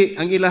 dili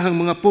ang ilahang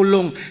mga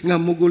pulong nga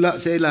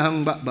mugula sa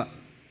ilahang baba.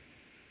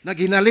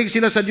 Naghinalig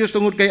sila sa Dios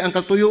tungod kay ang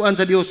katuyuan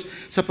sa Dios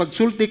sa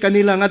pagsulti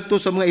kanila ngadto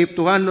sa mga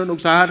Ehiptohanon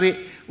ug sa hari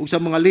ug sa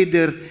mga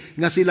leader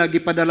nga sila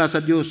gipadala sa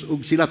Dios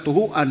ug sila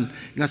tuhuan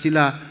nga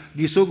sila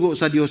gisugo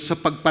sa Dios sa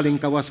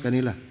pagpalingkawas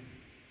kanila.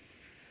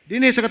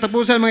 Dinhi sa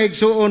katapusan mga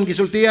igsuon,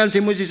 gisultihan si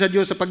Moises sa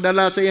Dios sa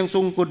pagdala sa iyang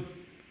sungkod.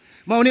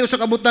 Mao ni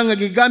usa ka butang nga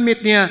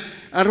gigamit niya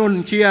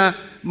aron siya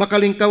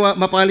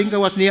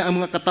mapalingkawas niya ang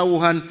mga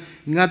katawuhan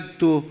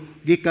ngadto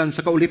gikan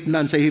sa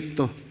kaulipnan sa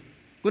Ehipto.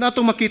 Kung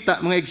atong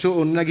makita mga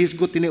igsuon,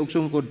 naghisgot ini og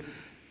sungkod,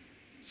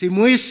 si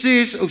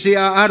Moises ug si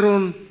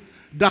Aaron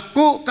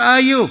dako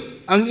kaayo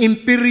ang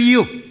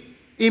imperyo,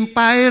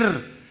 empire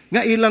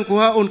nga ilang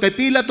kuhaon kay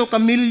pila to ka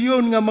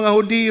milyon nga mga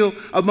Hudiyo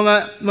o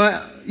mga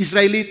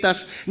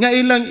Israelitas nga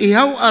ilang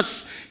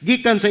ihawas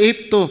gikan sa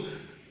Ehipto,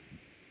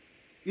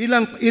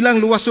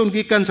 ilang luwason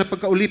gikan sa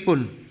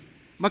pagkaulipon.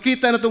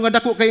 Makita na to nga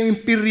dako kay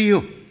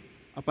imperyo,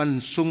 apan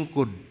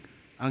sungkod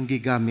ang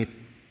gigamit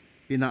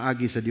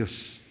pinaagi sa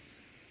Dios.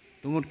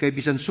 Tungod kay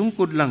bisan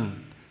sungkod lang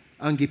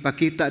ang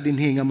gipakita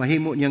dinhi nga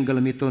mahimo niyang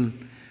galamiton,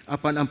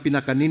 apan ang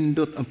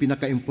pinakanindot, ang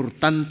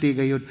pinakaimportante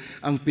gayud,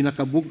 ang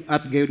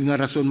pinakabugat gayud nga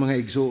rason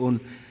mga igsuon,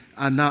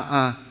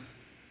 anaa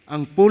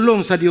ang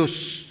pulong sa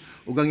Dios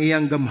ug ang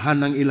iyang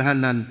gamhanang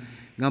ilhanan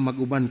nga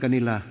mag-uban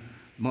kanila,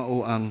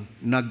 mao ang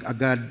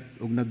nag-agad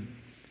ug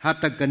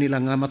naghatag kanila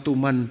nga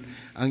matuman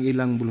ang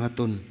ilang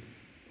buluhaton.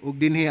 Ug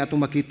dinhi atong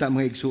makita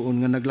mga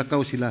igsuon nga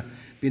naglakaw sila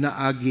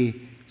pinaagi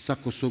sa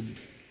kusog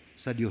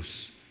sa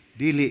Dios,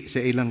 dili sa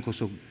ilang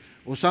kusog.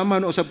 Usama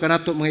no usab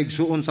kanato mga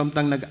igsuon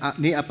samtang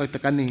niya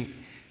pagtakani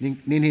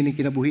ninhi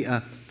kinabuhi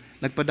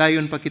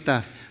nagpadayon pa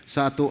kita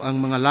sa ato ang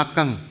mga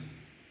lakang.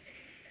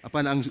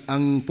 Apan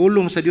ang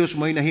pulong sa Dios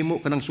may nahimo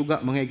kanang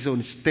suga mga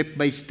igsuon, step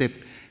by step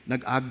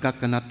nag-aga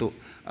kanato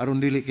aron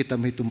dili kita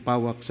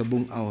mahitumpawak sa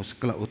bungaw sa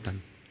kalautan.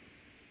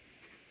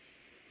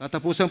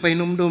 Katapusang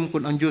pahinumdum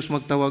kung ang Dios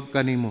magtawag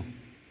kanimo,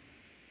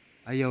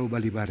 ayaw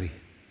balibari.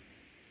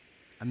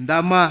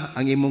 Andama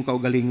ang imong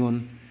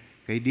kaugalingon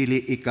kay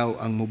dili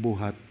ikaw ang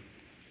mubuhat,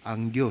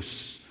 ang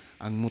Dios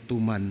ang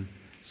mutuman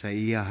sa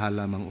iya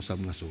halamang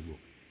usab nga sugo.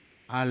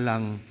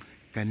 Alang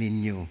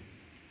kaninyo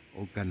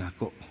o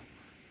kanako.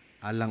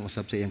 Alang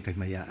usab sa iyang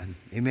kahimayaan.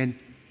 Amen.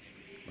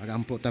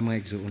 Magampo ta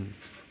mga igsuon.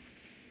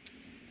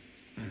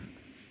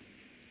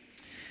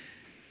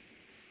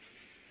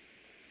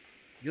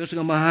 Dios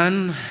nga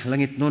mahan,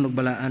 langit nun ug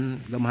balaan,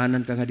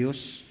 gamahanan ka nga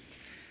Dios.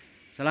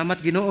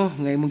 Salamat Ginoo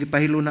nga imong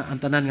gipahilo na ang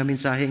tanan nga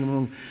mensahe nga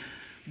imong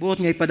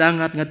buot nga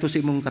ipadangat ngadto sa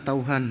imong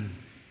katawhan.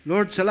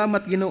 Lord,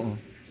 salamat Ginoo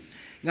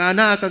nga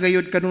anaa ka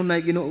gayud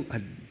kanunay Ginoo.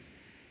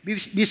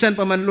 Bisan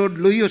pa man Lord,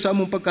 luyo sa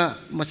among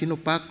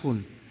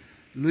pagkamasinupakon,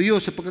 luyo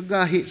sa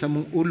pagkagahi sa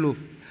among ulo,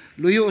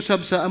 luyo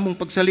usab sa among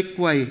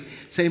pagsalikway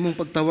sa imong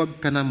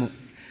pagtawag kanamo.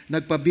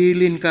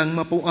 Nagpabilin kang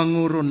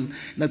mapuanguron,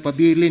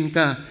 nagpabilin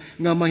ka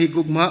nga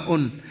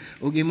mahigugmaon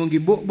ug imong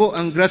gibubo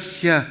ang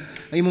grasya,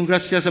 ang imong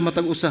grasya sa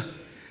matag usa.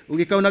 Ug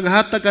ikaw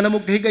naghatag kanamo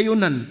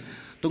kahigayunan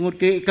tungod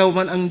kay ikaw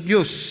man ang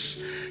Dios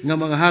nga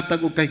mga hatag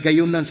og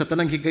kahigayunan sa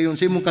tanang higayon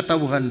sa imong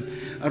katawhan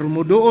aron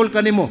moduol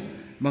kanimo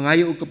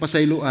mangayo og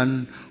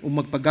kapasayloan ug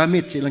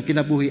magpagamit sa ilang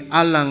kinabuhi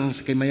alang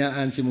sa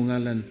kahimayaan sa imong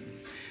ngalan.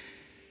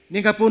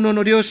 Ning kapunon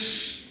o Dios,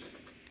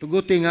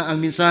 tuguti nga ang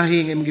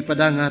mensahe nga imong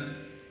gipadangat,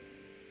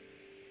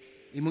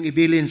 imong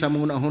ibilin sa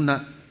among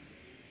una-una,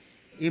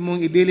 imong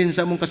ibilin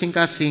sa among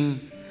kasing-kasing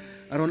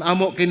aron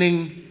amo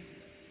kining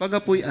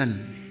pagapuy-an,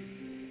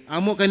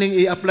 amo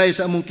kining i-apply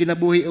sa among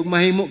kinabuhi ug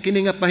mahimo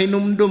kini nga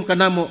pahinumdum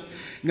kanamo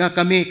nga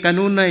kami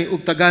kanunay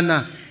ug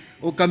tagana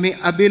ug kami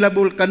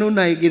available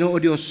kanunay Ginoo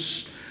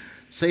Dios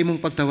sa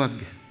imong pagtawag.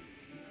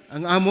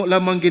 Ang amo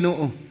lamang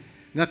Ginoo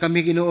nga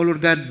kami Ginoo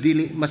Lord God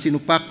dili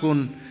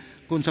masinupakon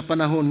kung sa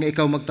panahon nga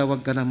ikaw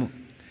magtawag kanamo.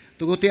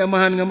 Tuguti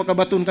amahan nga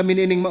makabaton kami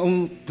nining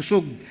maong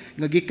kusog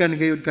nga gikan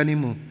gayud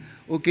kanimo.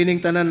 O kining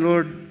tanan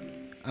Lord,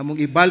 among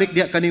ibalik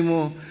diha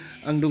kanimo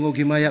ang dungog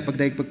himaya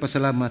pagdaig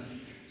pagpasalamat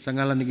sa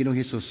ngalan ni Ginoong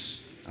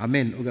Hesus.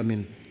 Amen ug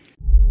amen.